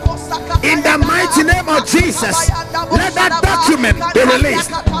open. In the mighty name of Jesus, let that document be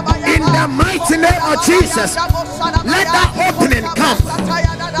released. In the mighty name of Jesus, let that opening come.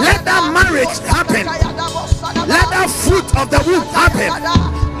 Let that marriage happen. Let that fruit of the womb happen.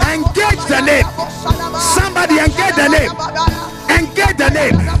 Engage the name. Somebody engage the name. Engage the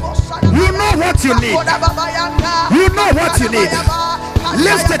name. You know what you need. You know what you need.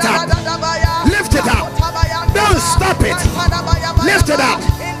 Lift it up. Lift it up. Don't stop it. Lift it up.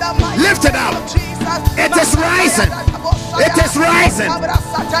 Lift it up. It is rising. It is rising.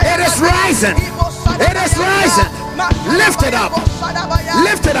 It is rising. It is rising. Lift it up.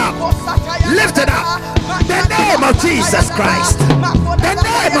 Lift it up. Lift it up. The name of Jesus Christ. The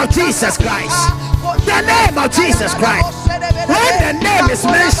name of Jesus Christ. The name of Jesus Christ. When the name is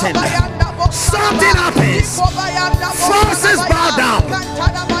mentioned, something happens. Forces bow down.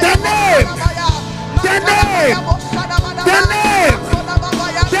 The name. The name. The name.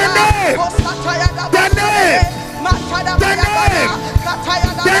 The name. The name. The name. The name.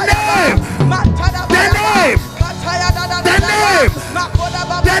 The name. The name. The name. The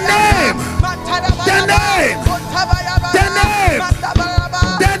name. The name. The name.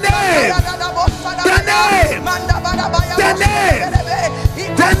 The name. The name.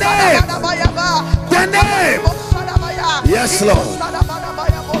 The name. The name. Yes, Lord.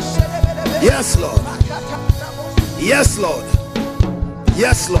 Yes, Lord. Yes, Lord.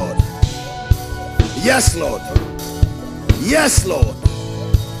 Yes, Lord. Yes, Lord. Yes, Lord.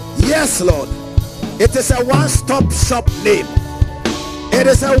 Yes, Lord. It is a one-stop shop name. It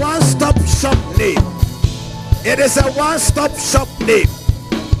is a one-stop shop name. It is a one-stop shop name.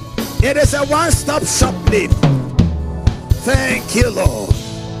 It is a one-stop shop name. Thank you, Lord.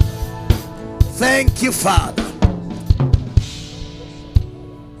 Thank you, Father.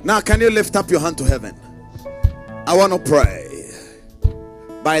 Now, can you lift up your hand to heaven? I want to pray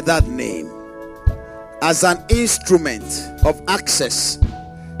by that name as an instrument of access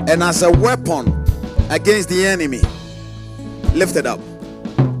and as a weapon against the enemy. Lift it up.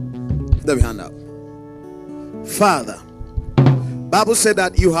 Lift your hand up. Father, Bible said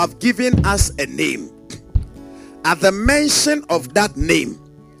that you have given us a name. At the mention of that name,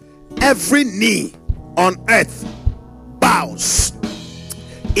 every knee on earth bows,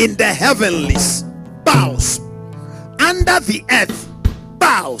 in the heavenlies bows, under the earth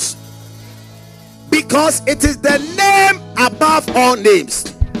bows, because it is the name above all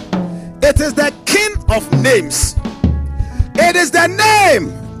names. It is the King of names. It is the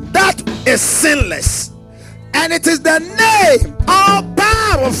name that is sinless, and it is the name all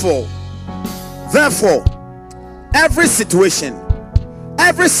powerful. Therefore, every situation,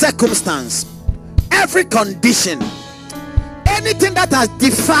 every circumstance, every condition, anything that has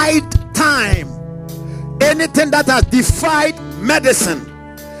defied time, anything that has defied medicine,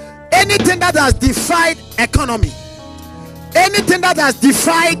 anything that has defied economy, anything that has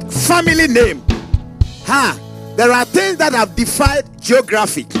defied family name. There are things that have defied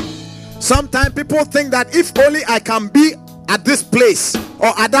geography. Sometimes people think that if only I can be at this place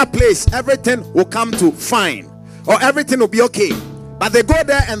or at that place, everything will come to fine or everything will be okay. But they go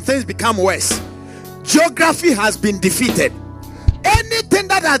there and things become worse. Geography has been defeated. Anything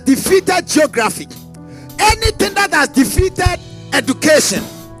that has defeated geography, anything that has defeated education,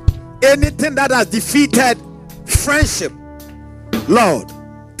 anything that has defeated friendship, Lord,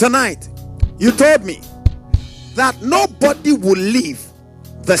 tonight you told me that nobody will live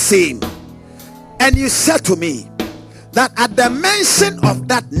the same. And you said to me that at the mention of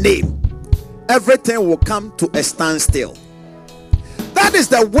that name, everything will come to a standstill. That is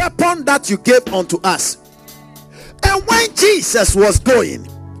the weapon that you gave unto us. And when Jesus was going,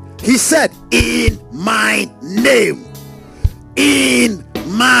 he said, in my name, in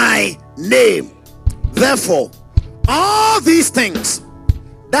my name. Therefore, all these things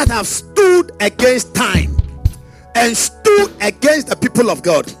that have stood against time and stood against the people of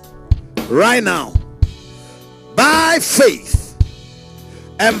God, right now, by faith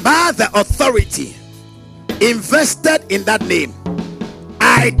and by the authority invested in that name,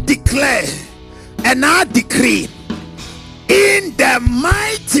 I declare and I decree, in the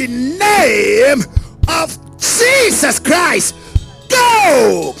mighty name of Jesus Christ,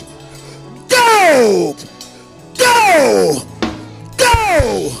 go, go, go,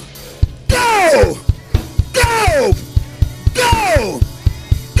 go, go, go, go, go,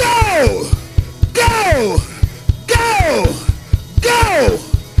 go, go, go,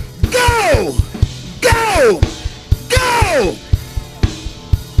 go, go, go.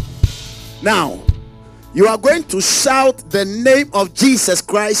 Now, you are going to shout the name of Jesus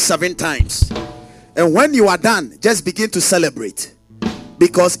Christ 7 times. And when you are done, just begin to celebrate,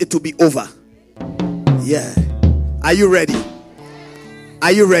 because it will be over. Yeah. Are you ready?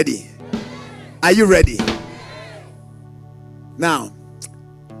 Are you ready? Are you ready? Now,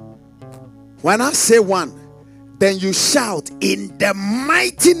 when I say 1, then you shout in the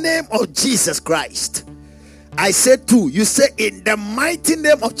mighty name of Jesus Christ. I said 2, you say in the mighty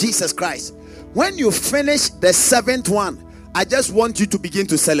name of Jesus Christ. When you finish the 7th one, I just want you to begin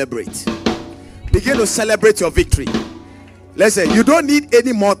to celebrate. Begin to celebrate your victory. Listen, you don't need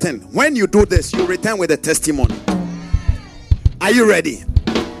any more thing. When you do this, you return with a testimony. Are you ready?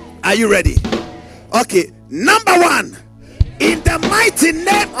 Are you ready? Okay, number 1, in the mighty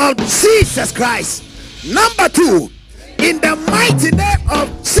name of Jesus Christ. Number 2, in the mighty name of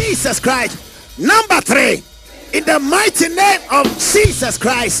Jesus Christ. Number 3, in the mighty name of Jesus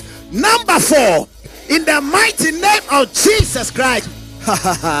Christ. Number 4, in the mighty name of Jesus Christ.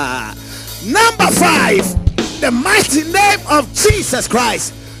 Number 5, the mighty name of Jesus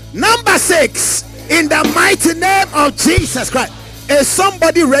Christ. Number 6, in the mighty name of Jesus Christ. Is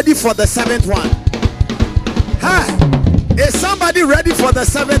somebody ready for the 7th one? Is somebody ready for the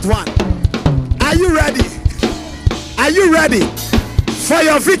 7th one? Are you ready? Are you ready for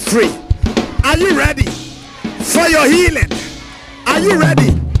your victory? Are you ready for your healing? Are you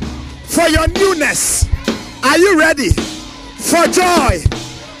ready for your newness? Are you ready for joy?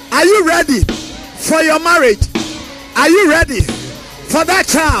 Are you ready for your marriage? Are you ready for that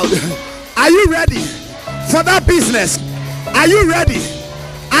child? Are you ready for that business? Are you ready?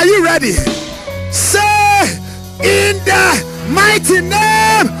 Are you ready? Say, in the mighty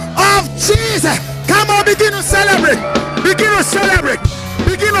name of Jesus. Come on, begin to celebrate. Begin to celebrate.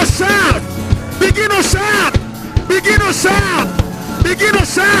 Begin to shout. Begin to shout. Begin to shout. Begin to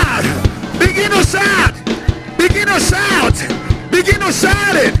shout. Begin to shout. Begin to shout. Begin to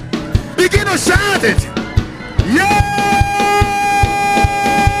shout it. Begin to shout it.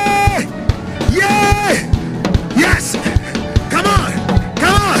 Yeah. Yeah. Yes. Come on.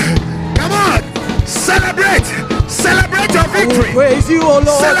 Come on. Come on. Celebrate. Celebrate your victory. I will praise you, O Lord,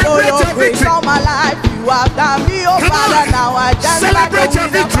 Celebrate for your your grace victory. all my life. You have done me, oh Come Father. on. Now I dance Celebrate like a your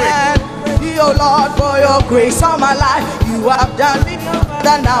winner victory. man. Praise you, O Lord, for your grace all my life. You have done me, oh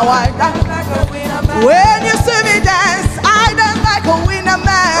Father. Now I dance like a winner man. When you see me dance, I dance like a winner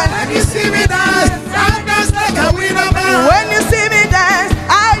man. When you see me dance, I dance like a winner man. When you see me dance,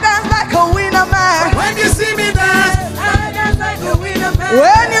 I dance like a winner man. When you see me dance, I dance like a winner man.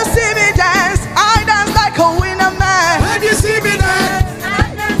 When you see me dance, I dance like a winner man. when you see me dance,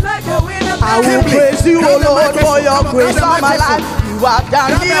 I will praise you, O Lord, for your grace all my life. You You have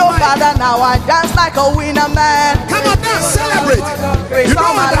done me, oh Father, now I dance like a winner man. Come on now, celebrate. You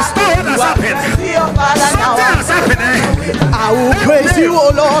don't understand what has happened. Something has happened, eh? I will praise you, oh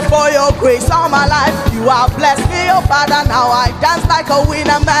Lord, for your grace all my life. You have blessed me, oh Father, now I dance like a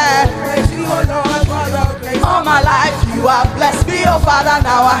winner man. Praise you, oh Lord, for your grace all my life. You have blessed me, oh Father,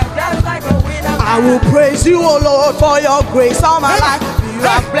 now I dance like a winner man. I will praise you, oh Lord, for your grace all my life. You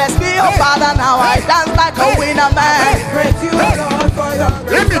have blessed me, oh Father, now I dance like a winner man. Praise you, oh Lord, for your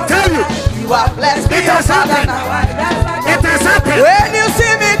grace. Let me tell you, you have blessed me, oh Father, now I dance like a winner man. it has happened. When you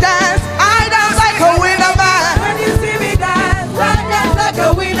see me dance, I dance like a winner man. When you see me dance, I dance like a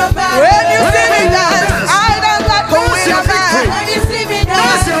winner man. When you see me dance, I dance like a winner man. When you see me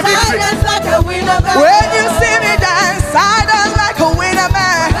dance, I dance like a winner man. When you see me dance, I dance like a winner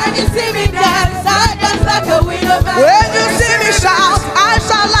man. When you see me dance, I dance like a winner man. When you see me shout, I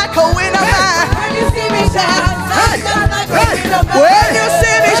shout like a winner man. When you see me dance, I shout like a winner man. When you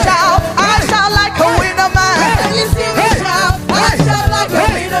see me shout, I shout like a winner man. When you see me shout, I shout like a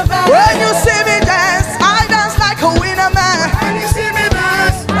winner man. When you see me dance, I dance like a winner man. When you see me dance,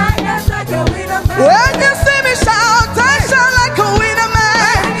 I dance like a winner man. When you see me shout, I shout like a winner man.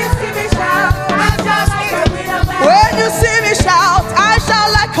 When you see me shout, I shout like a winner man. When you see me shout, I shout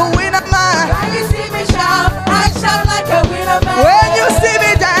like a winner man. When you see me shout, I shout like a winner man. When you see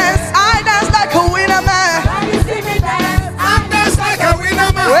me dance, I dance like a winner man. When you see me dance, I dance like a winner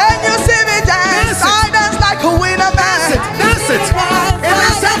man. When you see me dance, I dance like a winner man. Dance it. It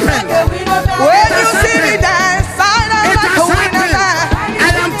has happened. When you see me dance, I dance like a winner man. I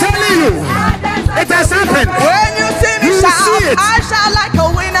am telling you, it has happened. When you see me You shout, see it. I shout like a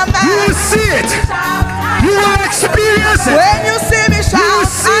winner You man. will see it. You will experience it. When you see me shout,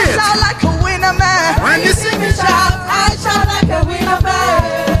 see I it. shout like a winner man. When you see me shout, I shout like a winner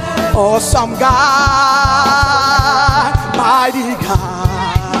man. Awesome God, mighty God.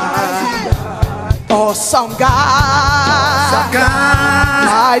 Awesome God,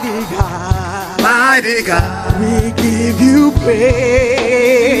 mighty God. mighty God. We give you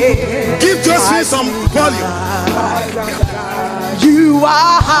praise. Give Josephine some volume. You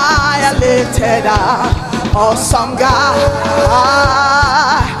are high and lifted up, awesome God.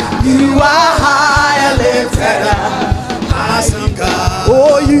 You are high and lifted up, Awesome God.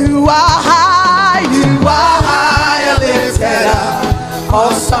 oh you are high and lifted up,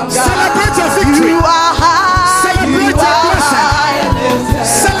 awesome God. Celebrate your victory. You are high, Celebrate you your are blessing. high and lifted up.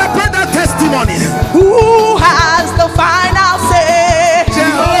 Celebrate that testimony. Who has the final say?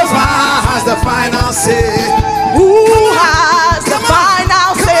 Jehovah has the final say. Who has the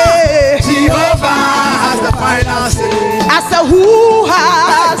final say? Jehovah has the final say. I said, who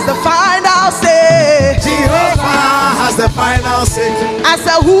has the final say? Jehovah has the final say. I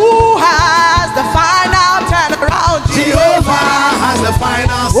said, who has the final turnaround? Jehovah has the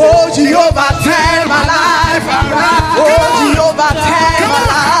final say. Oh, Jehovah, turn my life around. Oh, Jehovah, turn my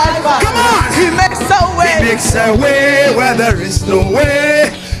life around. Come on. He makes a He way. makes a way where there is no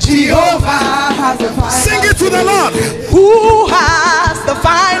way. Jehovah Has the final. sing it to the Lord. Who has the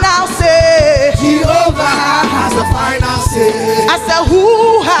final say? Jehovah has the final say. I said, who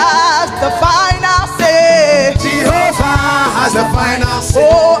has the final say? Jehovah has the final say.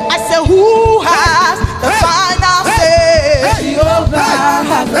 Oh, I said, who has the final say? Jehovah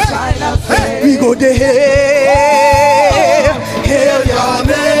has the final say. We go to hail, hail your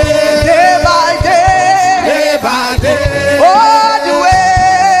name, day by day, Day by day, all the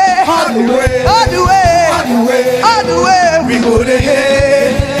way, all the way, all the way, all the way, all the way. we go to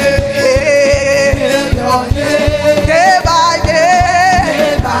hail, hail your name, day by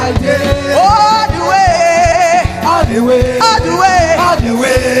day, all the way, all the way, all the way, all the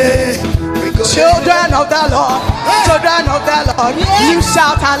way. We go children of the Lord, children of the Lord, you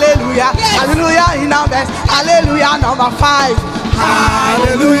shout hallelujah, hallelujah in our best, hallelujah number 5.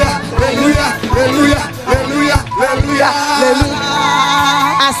 hallelujah, hallelujah, hallelujah, hallelujah, hallelujah, hallelujah.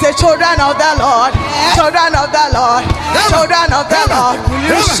 I say children of the Lord, children of the Lord, children of the Lord, will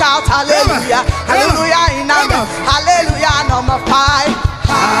you shout hallelujah, hallelujah in our best, hallelujah number 5.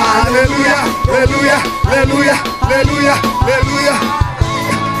 Hallelujah, hallelujah, hallelujah, hallelujah, hallelujah.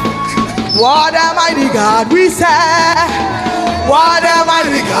 What a mighty God we serve. What a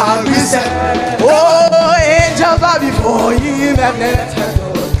mighty God we serve. Oh, angels bow before him.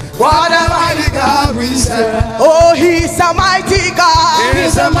 What a mighty God we serve. Oh, he's a mighty God.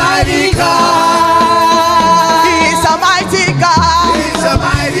 He's a mighty God. He's a mighty God. He's a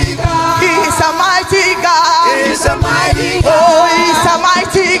mighty God. He's a mighty God. He's a mighty God. Oh, he's a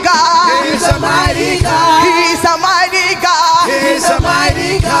mighty God. He's a mighty God. He's a mighty God. He's a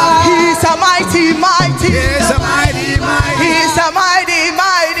mighty God. He's a mighty, mighty. He's a mighty, mighty. He's a mighty.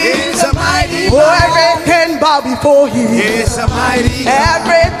 before him. He's a mighty God.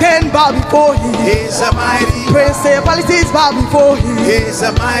 Everything bow before him. He's a mighty God. Principalities bow before him. He's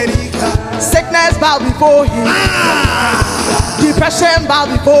a mighty God. Sickness bow before him. Depression bow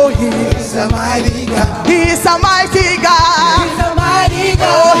before him. He's a mighty God. He's a mighty God. He's a mighty God.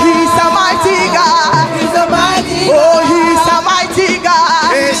 Oh, he's a mighty God. He's a mighty Oh, God. he's a mighty God.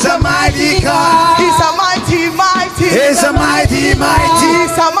 He's a mighty God. He's a mighty, mighty. He's a mighty, mighty.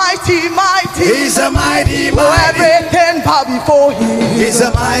 He's a mighty, mighty. He's a mighty, Oh, mighty. everything bow before him. He's a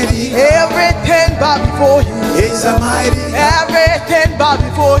mighty God. Everything bow before him. He's a mighty God. Everything bow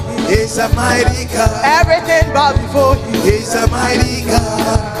before him. He's a mighty God. Everything bow before him. He's a mighty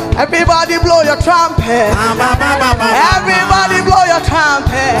God. Everybody blow your trumpet. Everybody blow your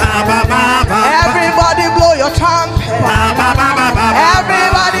trumpet. Everybody blow your trumpet.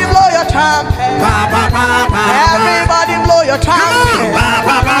 Everybody blow your trumpet. Everybody blow your trumpet.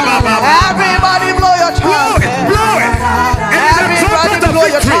 Everybody blow your trumpet. Blow it. Everybody blow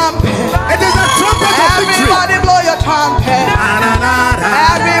your trumpet. It is a trumpet of victory. Everybody blow your trumpet.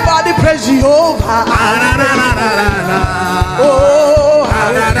 Everybody praise Jehovah. Oh,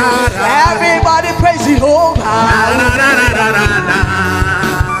 everybody praise Jehovah.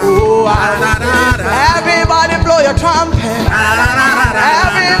 Oh, everybody blow your trumpet.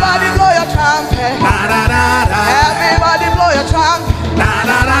 Everybody blow your trumpet. Everybody blow your trumpet.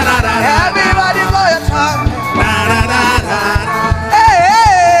 Everybody blow your trumpet.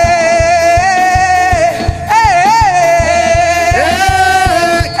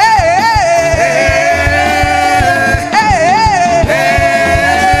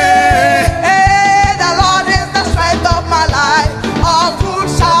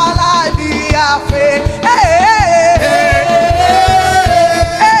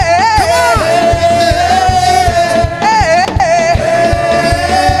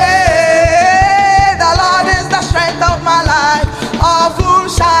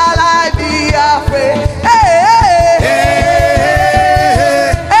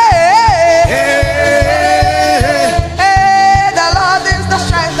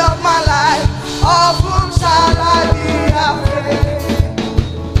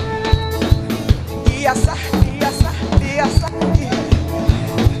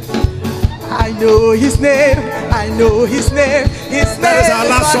 His name, I know his name. His That is name our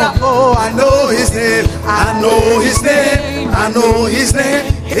last song. wonderful. I know his name. I know his name. I know his name.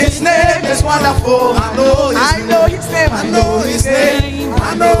 His name is wonderful. I know his name. I know his name.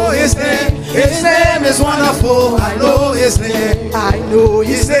 I know his name. His name is wonderful. I know his name. I know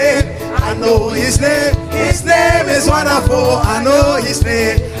his name. I know his name. His name is wonderful. I know his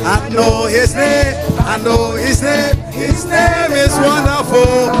name. I know his name. I know his name. His name is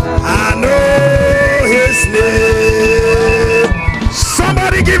wonderful. I know his name.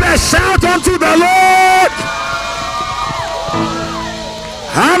 Somebody give a shout unto the Lord.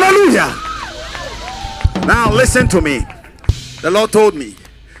 Hallelujah. Now listen to me. The Lord told me.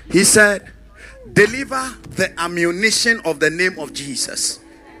 He said, deliver the ammunition of the name of Jesus.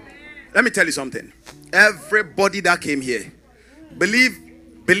 Let me tell you something. Everybody that came here, believe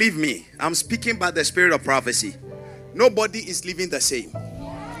me, I'm speaking by the spirit of prophecy. Nobody is living the same.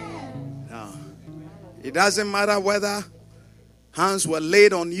 No. It doesn't matter whether hands were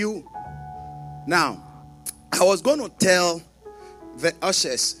laid on you. Now, I was going to tell the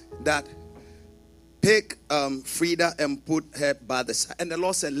ushers that pick Frida and put her by the side. And the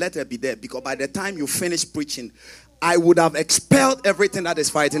Lord said, let her be there. Because by the time you finish preaching, I would have expelled everything that is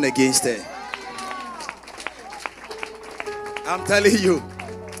fighting against her. I'm telling you.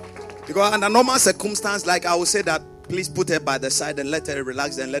 Because under normal circumstance, like I would say that, please put her by the side and let her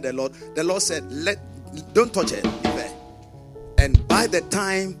relax and let the Lord. The Lord said, don't touch her. Leave her. And by the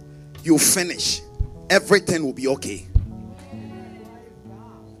time you finish, everything will be okay.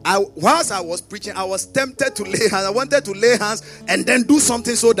 Whilst I was preaching, I was tempted to lay hands. I wanted to lay hands and then do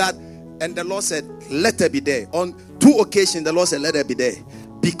something so that, and the Lord said, let her be there. On 2 occasions, the Lord said, let her be there.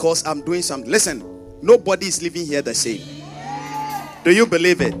 Because I'm doing something. Listen, nobody is living here the same. Do you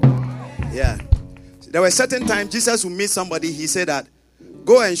believe it? Yeah. There were certain times Jesus would meet somebody. He said that,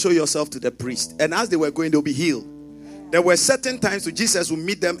 go and show yourself to the priest. And as they were going, they'll be healed. There were certain times when Jesus would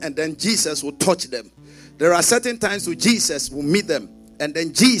meet them and then Jesus would touch them. There are certain times when Jesus will meet them and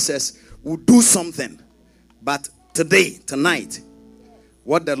then Jesus will do something. But tonight,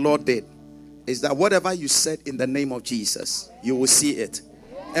 what the Lord did is that whatever you said in the name of Jesus, you will see it.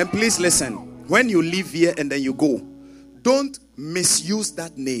 And please listen, when you leave here and then you go, don't misuse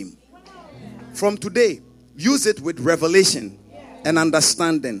that name. From today, use it with revelation and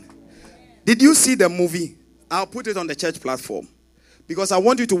understanding. Did you see the movie? I'll put it on the church platform because I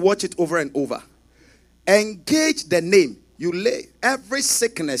want you to watch it over and over. engage the name. You lay every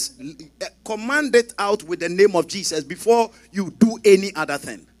sickness, command it out with the name of Jesus before you do any other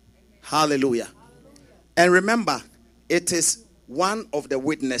thing. Hallelujah. And remember, it is one of the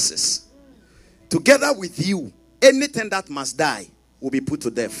witnesses. Together with you, anything that must die will be put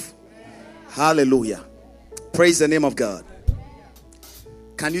to death. Hallelujah. Praise the name of God.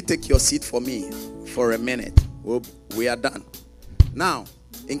 Can you take your seat for me for a minute? We are done. Now,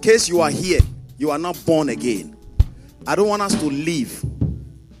 in case you are here, you are not born again. I don't want us to live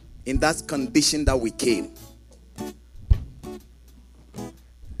in that condition that we came.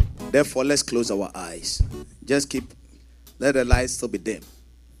 Therefore, let's close our eyes. Just let the lights still be dim.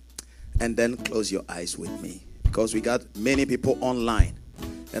 And then close your eyes with me. Because we got many people online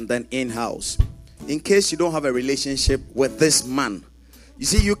and then in-house. In case you don't have a relationship with this man, you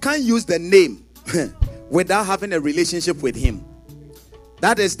see, you can't use the name without having a relationship with him.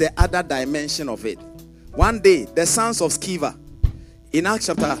 That is the other dimension of it. One day, the sons of Sceva, in Acts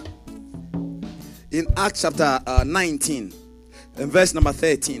chapter 19, and verse number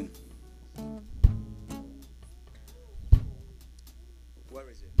 13. Where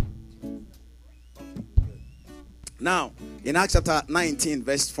is it? Now, in Acts chapter 19,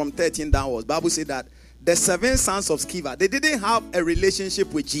 verse from 13 downwards, Bible said that the 7 sons of Sceva, they didn't have a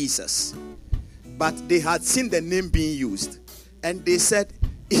relationship with Jesus, but they had seen the name being used, and they said,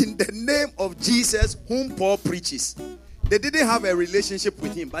 in the name of Jesus whom Paul preaches. They didn't have a relationship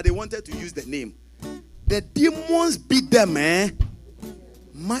with him, but they wanted to use the name. The demons beat them, man.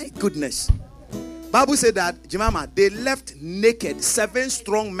 My goodness. Bible said that, Jemama, they left naked 7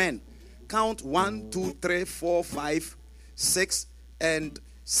 strong men. Count 1, 2, 3, 4, 5, 6, and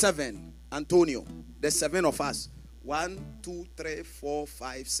 7. Antonio, the 7 of us. 1, 2, 3, 4,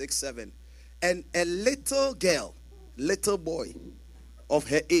 5, 6, 7. And a little girl, little boy of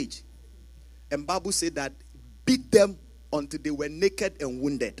her age. And Bible said that beat them until they were naked and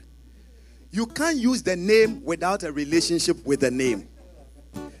wounded. You can't use the name without a relationship with the name.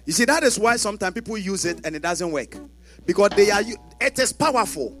 You see, that is why sometimes people use it and it doesn't work. Because it is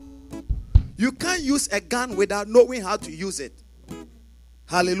powerful. You can't use a gun without knowing how to use it.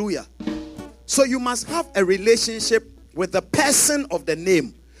 Hallelujah. So you must have a relationship with the person of the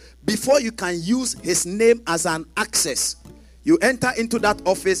name before you can use his name as an access. You enter into that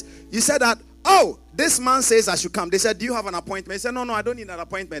office. You said that, oh, this man says I should come. They said, do you have an appointment? He said, no, I don't need an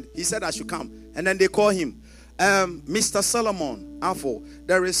appointment. He said I should come. And then they call him. Mr. Solomon Afo,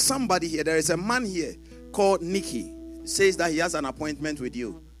 there is somebody here. There is a man here called Nicky. Says that he has an appointment with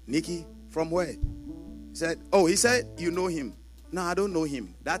you. Nicky, from where? He said, you know him. No, I don't know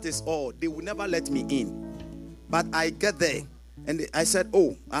him. That is all. They will never let me in. But I get there. And I said,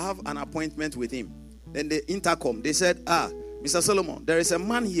 oh, I have an appointment with him. Then the intercom, they said, Mr. Solomon, there is a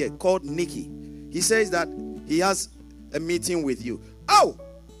man here called Nicky. He says that he has a meeting with you. Oh,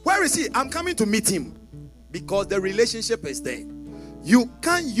 where is he? I'm coming to meet him. Because the relationship is there. You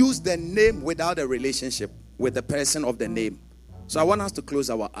can't use the name without a relationship with the person of the name. So I want us to close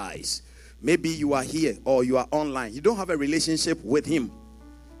our eyes. Maybe you are here or you are online. You don't have a relationship with him.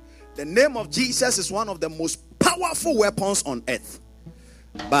 The name of Jesus is one of the most powerful weapons on earth.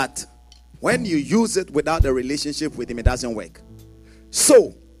 But when you use it without a relationship with him, it doesn't work.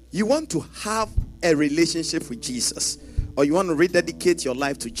 So, you want to have a relationship with Jesus, or you want to rededicate your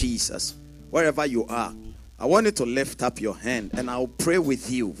life to Jesus, wherever you are. I want you to lift up your hand, and I'll pray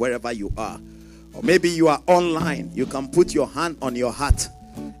with you wherever you are. Or maybe you are online. You can put your hand on your heart,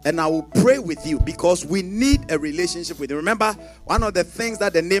 and I will pray with you, because we need a relationship with him. Remember, one of the things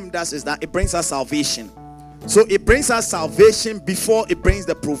that the name does is that it brings us salvation. So, it brings us salvation before it brings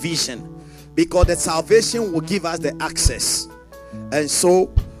the provision. Because the salvation will give us the access. And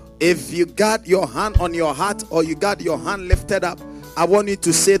so, if you got your hand on your heart or you got your hand lifted up, I want you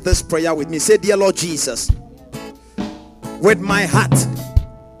to say this prayer with me. Say, dear Lord Jesus, with my heart,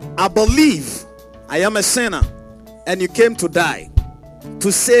 I believe I am a sinner and you came to die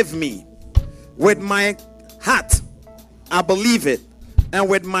to save me. With my heart, I believe it. And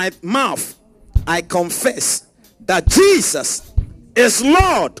with my mouth, I confess that Jesus is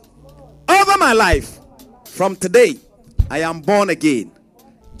Lord over my life. From today, I am born again.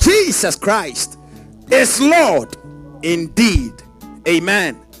 Jesus Christ is Lord indeed.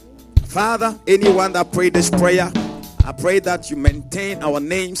 Amen. Father, anyone that prayed this prayer, I pray that you maintain our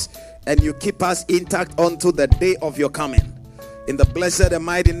names and you keep us intact until the day of your coming. In the blessed and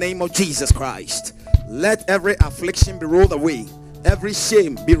mighty name of Jesus Christ, let every affliction be rolled away, every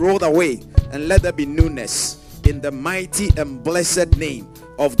shame be rolled away, and let there be newness. In the mighty and blessed name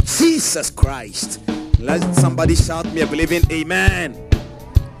of Jesus Christ. Let somebody shout me a believing amen.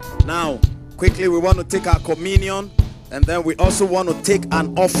 Now, Quickly, we want to take our communion, and then we also want to take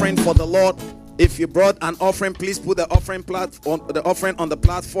an offering for the Lord. If you brought an offering, please put the offering on the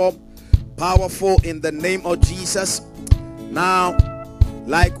platform. Powerful in the name of Jesus. Now,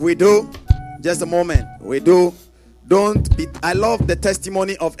 like we do, just a moment, I love the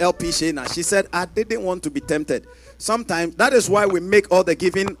testimony of LP Shana. She said, I didn't want to be tempted. Sometimes that is why we make all the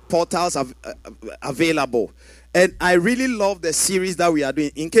giving portals available. And I really love the series that we are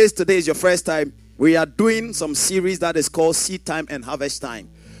doing. In case today is your first time, we are doing some series that is called Seed Time and Harvest Time.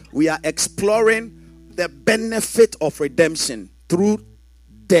 We are exploring the benefit of redemption through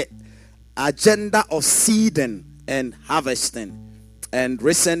the agenda of seeding and harvesting. And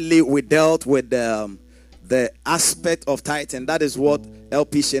recently we dealt with the aspect of tithing. That is what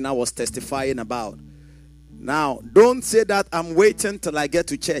LP Shana was testifying about. Now, don't say that I'm waiting till I get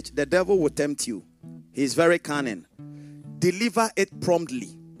to church. The devil will tempt you. He's very cunning. Deliver it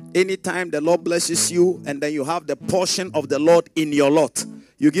promptly. Anytime the Lord blesses you and then you have the portion of the Lord in your lot,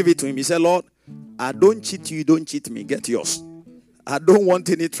 you give it to him. You say, Lord, I don't cheat you don't cheat me. Get yours. I don't want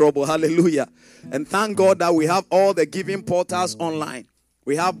any trouble. Hallelujah. And thank God that we have all the giving portals online.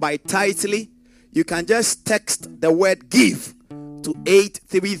 We have by Tithely. You can just text the word give to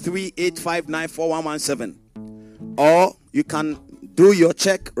 833-859-4117. Or you can do your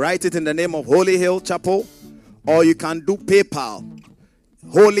check, write it in the name of Holy Hill Chapel. Or you can do PayPal,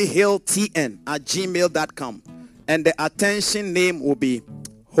 holyhilltn@gmail.com. And the attention name will be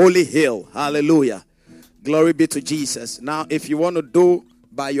Holy Hill. Hallelujah. Glory be to Jesus. Now, if you want to do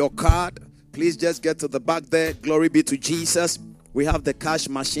by your card, please just get to the back there. Glory be to Jesus. We have the cash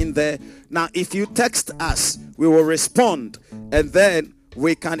machine there. Now, if you text us, we will respond. And then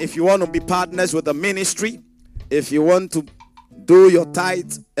we can, if you want to be partners with the ministry, if you want to do your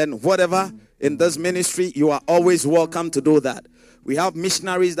tithe and whatever in this ministry, you are always welcome to do that. We have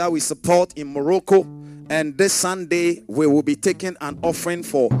missionaries that we support in Morocco. And this Sunday, we will be taking an offering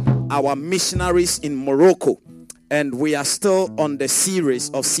for our missionaries in Morocco. And we are still on the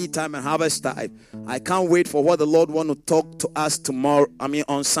series of Seed Time and Harvest Time. I can't wait for what the Lord want to talk to us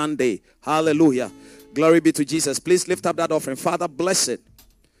on Sunday. Hallelujah. Glory be to Jesus. Please lift up that offering. Father, bless it.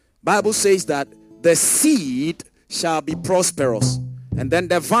 Bible says that the seed shall be prosperous, and then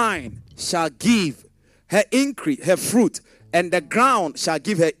the vine shall give her increase, her fruit, and the ground shall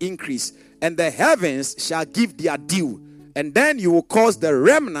give her increase, and the heavens shall give their due. And then you will cause the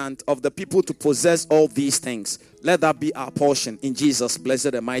remnant of the people to possess all these things. Let that be our portion in Jesus'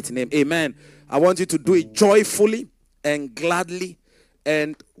 blessed and mighty name. Amen. I want you to do it joyfully and gladly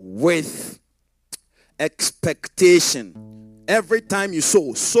and with expectation. Every time you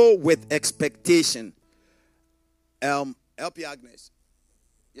sow with expectation. LP Agnes,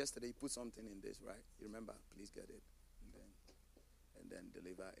 yesterday you put something in this, right? You remember? Please get it. And then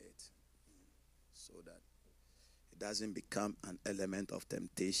deliver it so that it doesn't become an element of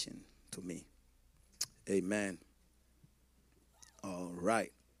temptation to me. Amen. All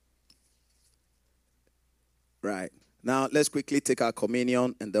right. Right. Now, let's quickly take our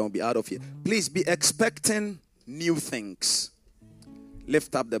communion and then we'll be out of here. Please be expecting new things.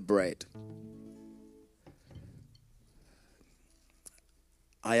 Lift up the bread.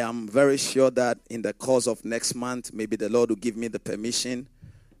 I am very sure that in the course of next month, maybe the Lord will give me the permission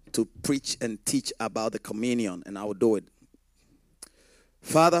to preach and teach about the communion, and I will do it.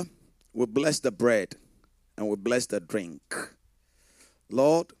 Father, we bless the bread and we bless the drink.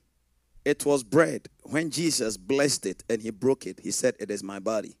 Lord, it was bread. When Jesus blessed it and he broke it, he said, it is my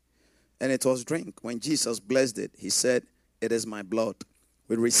body. And it was drink. When Jesus blessed it, he said, it is my blood.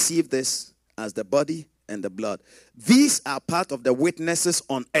 We receive this as the body and the blood. These are part of the witnesses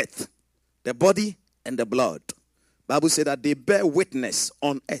on earth. The body and the blood. Bible said that they bear witness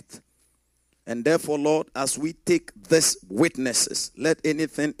on earth. And therefore, Lord, as we take these witnesses, let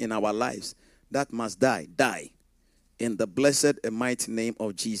anything in our lives that must die, die. In the blessed and mighty name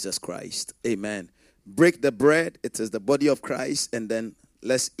of Jesus Christ. Amen. Break the bread. It is the body of Christ. And then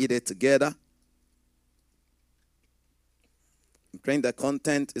let's eat it together. Drink the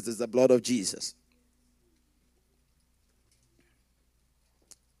content. It is the blood of Jesus.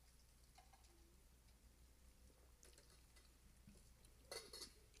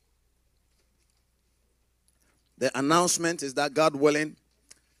 The announcement is that, God willing,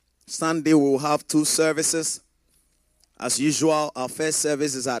 Sunday we will have 2 services. As usual, our first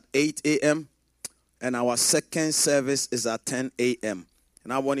service is at 8 a.m. and our second service is at 10 a.m.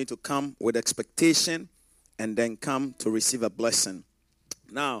 And I want you to come with expectation and then come to receive a blessing.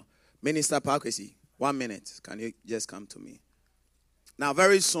 Now, Minister Parkwesi, 1 minute. Can you just come to me? Now,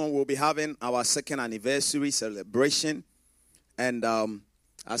 very soon we'll be having our second anniversary celebration. And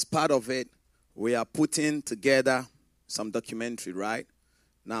as part of it, we are putting together some documentary right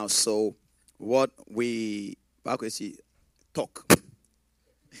now. So what we talk.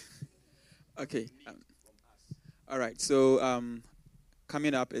 Okay. All right. So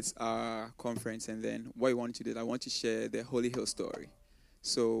coming up, it's our conference, and then what I want to do is I want to share the Holy Hill story.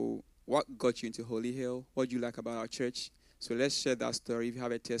 So what got you into Holy Hill? What do you like about our church? So let's share that story. If you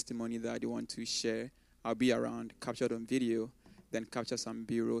have a testimony that you want to share, I'll be around, captured on video, then capture some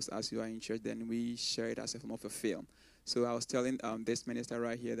B-rolls as you are in church. Then we share it as a form of a film. So I was telling this minister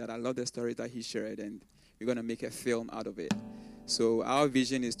right here that I love the story that he shared, and we're going to make a film out of it. So our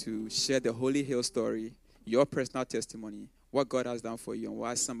vision is to share the Holy Hill story, your personal testimony, what God has done for you, and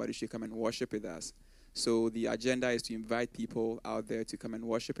why somebody should come and worship with us. So the agenda is to invite people out there to come and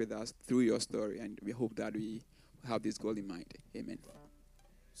worship with us through your story, and we hope that we have this goal in mind. Amen.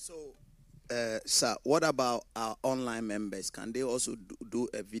 So, sir, what about our online members? Can they also do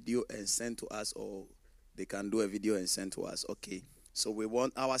a video and send to us, or they can do a video and send to us? Okay. So we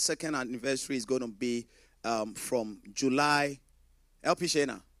want our second anniversary is going to be from July. LP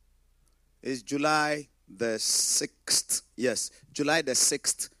Shana. It's July the 6th. Yes, July the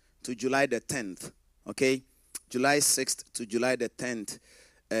 6th to July the 10th. Okay, July 6th to July the 10th.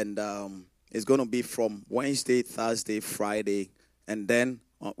 And it's going to be from Wednesday, Thursday, Friday. And then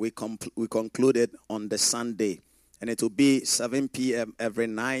we concluded on the Sunday. And it will be 7 p.m. every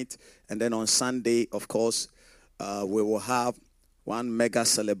night. And then on Sunday, of course, we will have one mega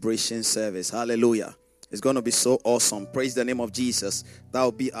celebration service. Hallelujah. It's going to be so awesome. Praise the name of Jesus. That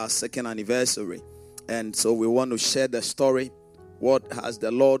will be our second anniversary. And so we want to share the story. What has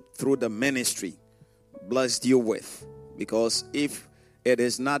the Lord, through the ministry, blessed you with? Because if it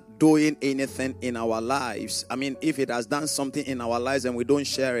is not doing anything in our lives, if it has done something in our lives and we don't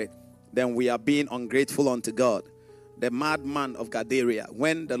share it, then we are being ungrateful unto God. The madman of Gadara,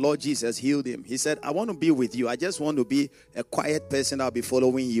 when the Lord Jesus healed him, he said, I want to be with you. I just want to be a quiet person that will be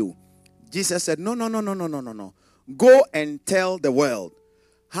following you. Jesus said, no. Go and tell the world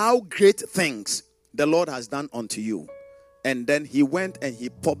how great things the Lord has done unto you. And then he went and he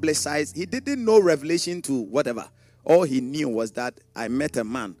publicized. He didn't know revelation to whatever. All he knew was that I met a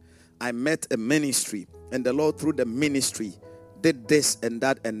man. I met a ministry. And the Lord, through the ministry, did this and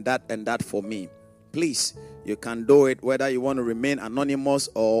that and that and that for me. Please, you can do it. Whether you want to remain anonymous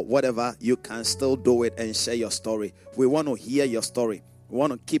or whatever, you can still do it and share your story. We want to hear your story. We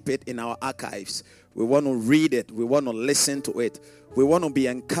want to keep it in our archives. We want to read it. We want to listen to it. We want to be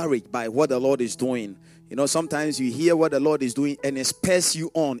encouraged by what the Lord is doing. You know, sometimes you hear what the Lord is doing and it spurs you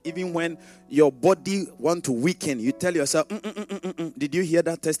on. Even when your body wants to weaken, you tell yourself, Did you hear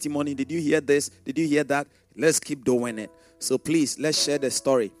that testimony? Did you hear this? Did you hear that? Let's keep doing it. So please, let's share the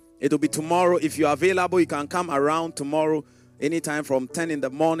story. It will be tomorrow. If you're available, you can come around tomorrow. Anytime from 10 in the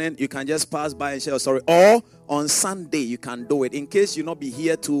morning, you can just pass by and share a story. Or on Sunday, you can do it. In case you not be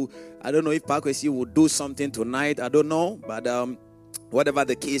here to, I don't know if Pakwesi will do something tonight. I don't know. But whatever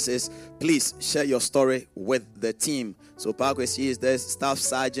the case is, please share your story with the team. So Pakwesi is there, Staff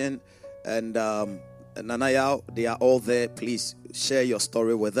Sergeant, and Nanaya, they are all there. Please share your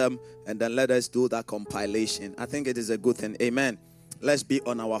story with them. And then let us do that compilation. I think it is a good thing. Amen. Let's be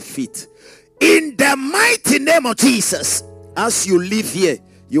on our feet. In the mighty name of Jesus. As you live here,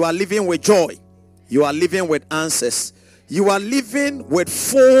 you are living with joy. You are living with answers. You are living with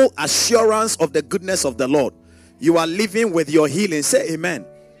full assurance of the goodness of the Lord. You are living with your healing. Say amen.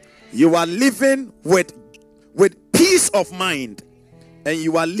 You are living with peace of mind. And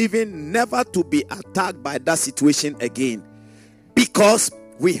you are living never to be attacked by that situation again. Because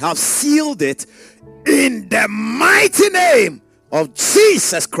we have sealed it in the mighty name of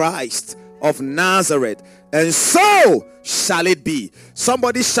Jesus Christ of Nazareth. And so shall it be.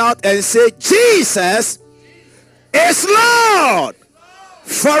 Somebody shout and say, Jesus is Lord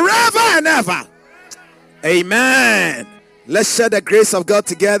forever and ever. Amen. Let's share the grace of God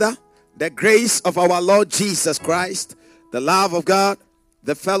together. The grace of our Lord Jesus Christ, the love of God,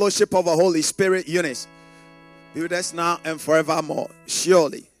 the fellowship of the Holy Spirit, Eunice, be with us now and forevermore.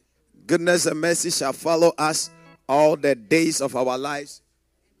 Surely, goodness and mercy shall follow us all the days of our lives.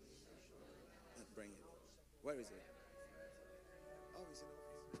 Where is it? Oh, is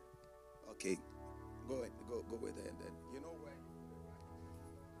it? Okay, go with it, and then you know where.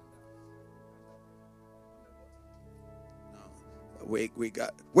 No, we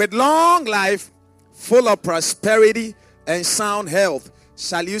got with long life, full of prosperity and sound health,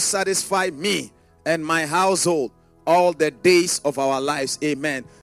 shall you satisfy me and my household all the days of our lives. Amen.